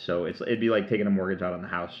expensive, so it'd be like taking a mortgage out on the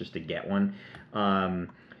house just to get one.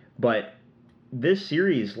 But this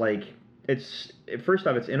series, like, first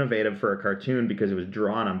off, it's innovative for a cartoon because it was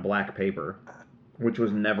drawn on black paper, which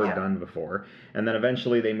was never done before. And then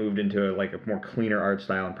eventually they moved into a more cleaner art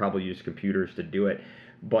style and probably used computers to do it.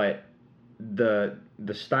 But the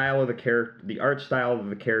style of the art style of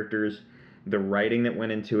the characters, the writing that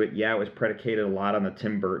went into it, it was predicated a lot on the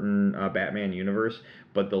Tim Burton Batman universe,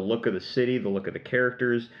 but the look of the city, the look of the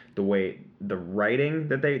characters, the writing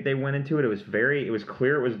that they went into it, it was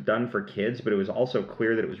clear it was done for kids, but it was also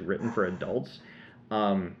clear that it was written for adults.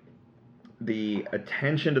 The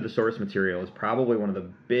attention to the source material is probably one of the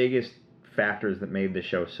biggest factors that made the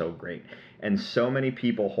show so great. And so many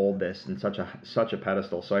people hold this in such a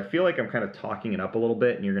pedestal. So I feel like I'm kind of talking it up a little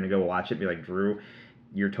bit, and you're going to go watch it and be like, Drew,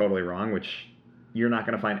 you're totally wrong, which you're not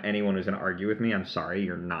going to find anyone who's going to argue with me. I'm sorry,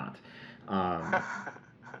 you're not.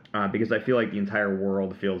 Because I feel like the entire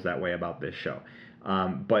world feels that way about this show.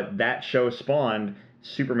 But that show spawned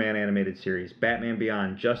Superman animated series, Batman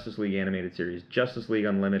Beyond, Justice League animated series, Justice League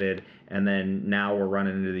Unlimited, and then now we're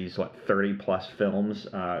running into these 30-plus films,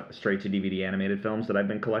 straight to DVD animated films that I've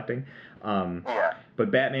been collecting.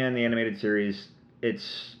 But Batman the animated series,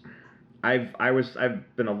 I've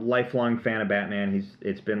been a lifelong fan of Batman.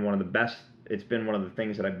 It's been one of the best. It's been one of the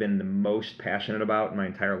things that I've been the most passionate about in my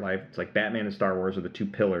entire life. It's like Batman and Star Wars are the two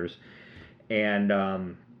pillars,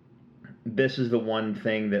 and this is the one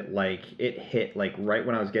thing that it hit right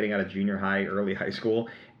when I was getting out of junior high, early high school,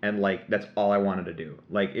 and that's all I wanted to do.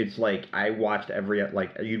 It's I watched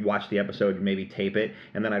you'd watch the episode, maybe tape it,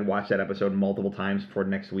 and then I'd watch that episode multiple times before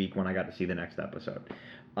next week when I got to see the next episode.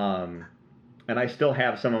 And I still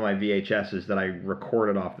have some of my VHSs that I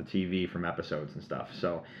recorded off the TV from episodes and stuff.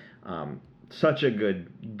 So, such a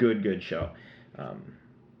good show.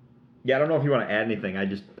 I don't know if you want to add anything.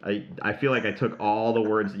 I feel like I took all the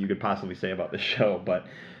words that you could possibly say about this show, but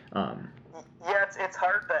it's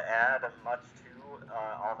hard to add much to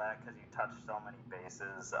all that, because you touched so many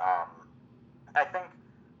bases. I think,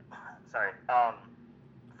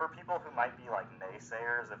 for people who might be like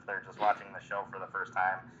naysayers if they're just watching the show for the first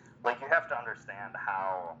time, like you have to understand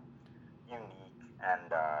how unique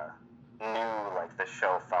and new like the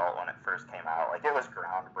show felt when it first came out. Like it was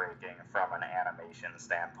groundbreaking from an animation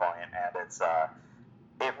standpoint, and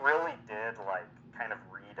it really did like kind of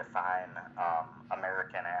redefine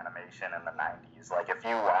American animation in the 90s. Like if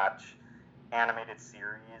you watch animated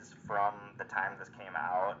series from the time this came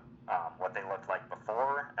out, what they looked like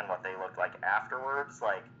before and what they looked like afterwards,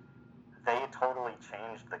 like they totally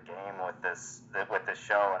changed the game with this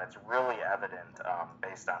show, and it's really evident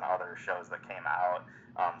based on other shows that came out.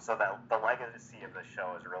 So that the legacy of the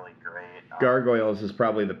show is really great. Gargoyles is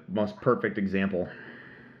probably the most perfect example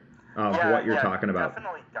of what you're talking about.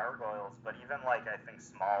 Definitely Gargoyles, but even like I think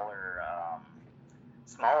smaller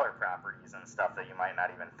properties and stuff that you might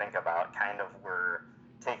not even think about kind of were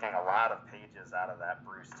taking a lot of pages out of that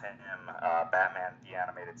Bruce Timm Batman the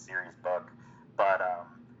Animated Series book. But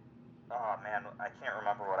oh man, I can't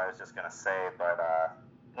remember what I was just gonna say. But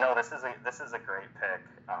no, this is a great pick.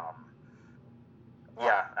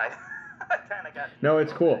 Yeah, I kind of got. No,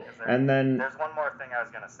 it's cool. And then there's one more thing I was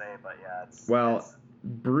gonna say, but yeah,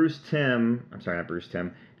 Bruce Timm. I'm sorry, not Bruce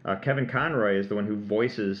Timm. Kevin Conroy is the one who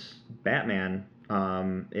voices Batman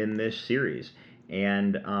in this series,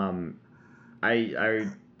 and I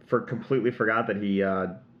completely forgot that he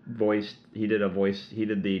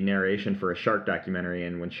did the narration for a shark documentary,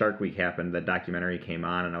 and when Shark Week happened, the documentary came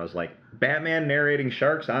on, and I was like, Batman narrating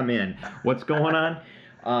sharks, I'm in. What's going on?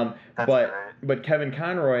 But Kevin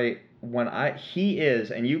Conroy, he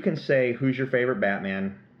is, and you can say who's your favorite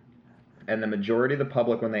Batman, and the majority of the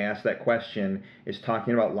public, when they ask that question, is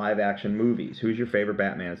talking about live action movies. Who's your favorite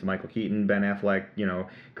Batman? It's Michael Keaton, Ben Affleck,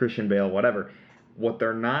 Christian Bale, whatever. What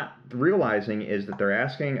they're not realizing is that they're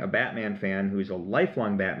asking a Batman fan who's a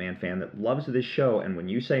lifelong Batman fan that loves this show, and when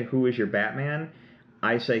you say who is your Batman,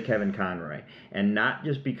 I say Kevin Conroy. And not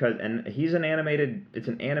just because, and it's an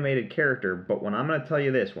animated character, but when I'm going to tell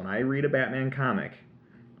you this, when I read a Batman comic,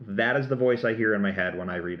 that is the voice I hear in my head when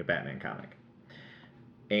I read a Batman comic.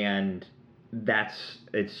 And that's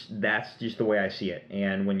just the way I see it.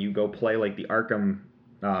 And when you go play like the Arkham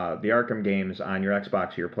games on your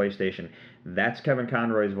Xbox or your PlayStation, that's Kevin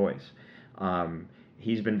Conroy's voice.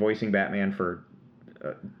 He's been voicing Batman for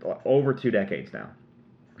over 2 decades now.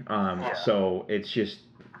 So it's just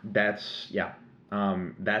that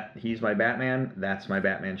he's my Batman. That's my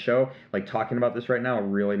Batman show. Like talking about this right now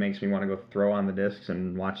really makes me want to go throw on the discs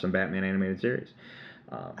and watch some Batman animated series.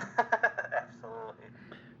 Absolutely.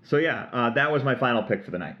 So yeah, that was my final pick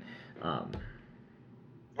for the night.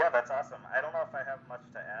 Yeah, that's awesome. I don't know if I have much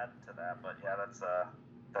to add to that, but yeah,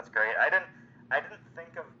 that's great. I didn't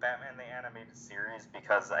think of Batman the Animated Series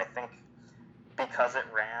because I think because it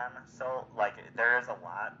ran so like there is a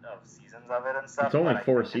lot of seasons of it and stuff. It's only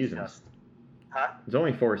 4 seasons. It's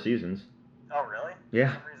only 4 seasons. Oh really?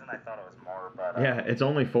 Yeah. For some reason I thought it was more, but yeah, it's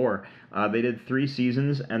only 4. They did 3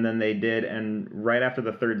 seasons, and then and right after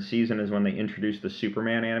the 3rd season is when they introduced the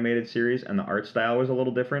Superman animated series, and the art style was a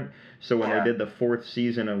little different. So when they did the 4th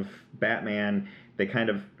season of Batman,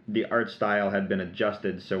 the art style had been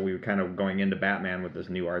adjusted, so we were kind of going into Batman with this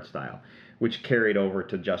new art style, which carried over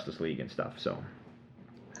to Justice League and stuff. So.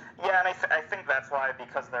 Yeah, and I think that's why,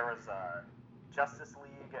 because there was Justice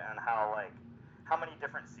League and how many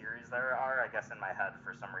different series there are. I guess in my head,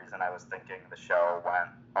 for some reason, I was thinking the show went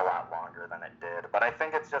a lot longer than it did. But I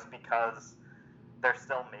think it's just because they're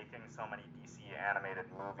still making so many DC animated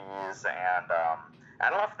movies, and I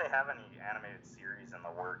don't know if they have any animated series in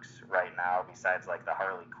the works right now besides like the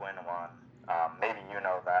Harley Quinn one. Maybe you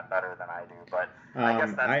know that better than I do, but I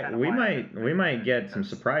guess that's kind of we might get some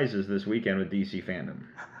surprises this weekend with DC fandom.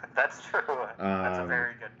 That's true. That's a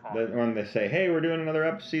very good point. When they say, "Hey, we're doing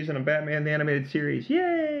another season of Batman the Animated Series,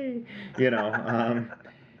 yay!" And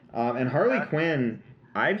Harley Quinn,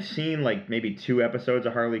 I've seen like maybe 2 episodes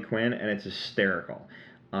of Harley Quinn, and it's hysterical.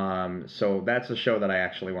 So that's a show that I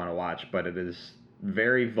actually want to watch, but it is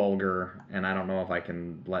very vulgar, and I don't know if I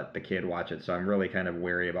can let the kid watch it, so I'm really kind of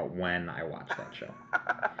wary about when I watch that show.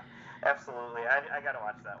 Absolutely. I gotta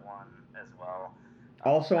watch that one as well.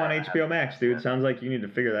 Also on HBO Max, dude. Sounds like you need to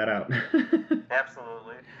figure that out.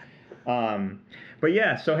 Absolutely. But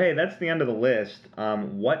yeah, so hey, that's the end of the list.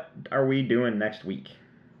 What are we doing next week?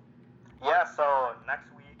 Yeah, so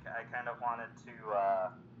next week I kind of wanted to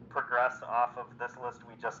progress off of this list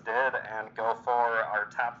we just did and go for our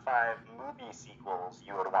top 5 movie sequels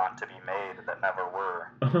you would want to be made that never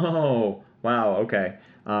were. Oh, wow, okay.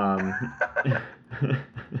 So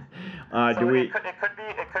it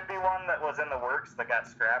could be one that was was in the works that got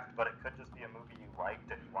scrapped, but it could just be a movie you liked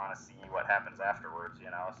and you want to see what happens afterwards, you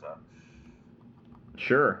know, so.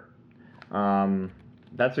 Sure.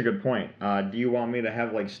 That's a good point. Do you want me to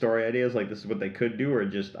have, like, story ideas, like this is what they could do, or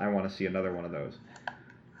just I want to see another one of those?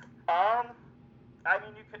 I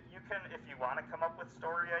mean, you can, if you want to come up with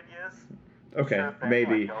story ideas. Okay, sure thing,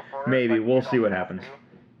 maybe, like, go for it. maybe. Like, We'll you see don't what have happens.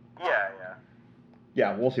 to. Yeah.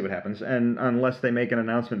 Yeah, we'll see what happens. And unless they make an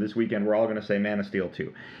announcement this weekend, we're all going to say Man of Steel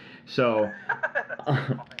 2. So,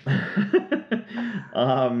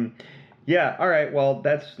 yeah, all right. Well,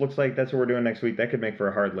 looks like that's what we're doing next week. That could make for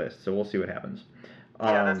a hard list, so we'll see what happens.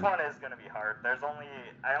 Yeah, this one is going to be hard. I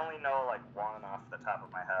only know like one off the top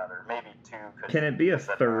of my head, or maybe two. Can it be a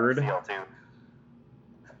third?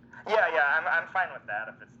 Yeah, I'm fine with that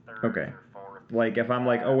if it's third Okay. or fourth. Like if I'm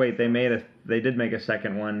like, oh wait, they did make a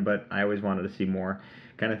second one, but I always wanted to see more,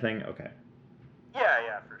 kind of thing. Okay.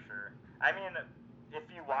 Yeah, for sure. I mean, if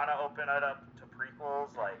you want to open it up to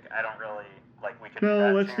prequels, like I don't really like we could. No, do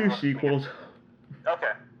that let's too. do sequels.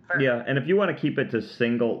 Okay. Fair. Yeah, and if you want to keep it to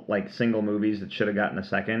single movies that should have gotten a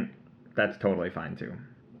second, that's totally fine too.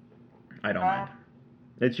 I don't mind.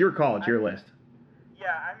 It's your call. It's your list.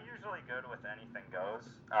 Yeah, I'm usually good with anything goes.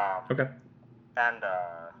 Okay. And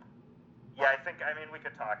yeah, I mean we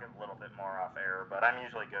could talk a little bit more off air, but I'm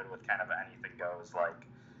usually good with kind of anything goes. Like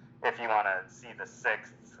if you want to see the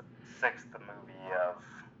sixth movie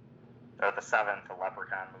or the seventh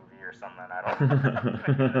Leprechaun movie or something, I don't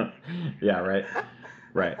know. Yeah, right.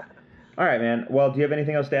 All right, man. Well, do you have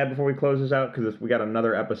anything else to add before we close this out? Because we got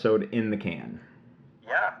another episode in the can.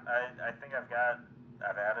 Yeah, I think I've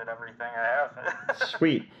added everything I have.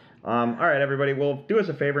 Sweet. All right, everybody. Well, do us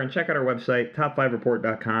a favor and check out our website,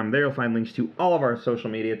 top5report.com. There you'll find links to all of our social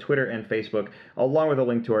media, Twitter and Facebook, along with a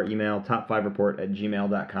link to our email,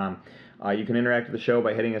 top5report@gmail.com. You can interact with the show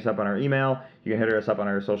by hitting us up on our email. You can hit us up on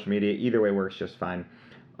our social media. Either way works just fine.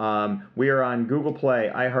 We are on Google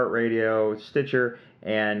Play, iHeartRadio, Stitcher,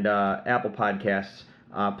 and Apple Podcasts.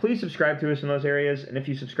 Please subscribe to us in those areas, and if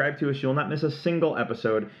you subscribe to us, you'll not miss a single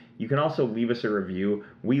episode. You can also leave us a review.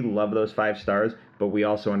 We love those 5 stars, but we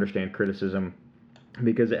also understand criticism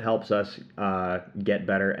because it helps us get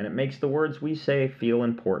better, and it makes the words we say feel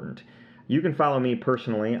important. You can follow me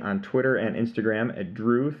personally on Twitter and Instagram at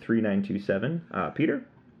Drew3927. Peter?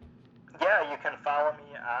 Yeah, you can follow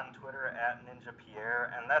me on Twitter at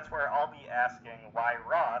NinjaPierre, and that's where I'll be asking why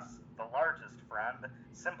Ross, the largest friend,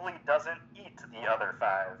 simply doesn't eat the other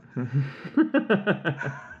 5.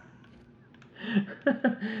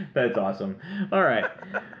 That's awesome. All right.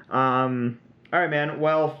 All right, man.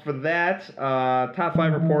 Well, for that, Top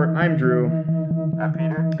 5 Report, I'm Drew. I'm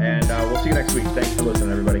Peter. And we'll see you next week. Thanks for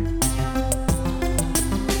listening, everybody.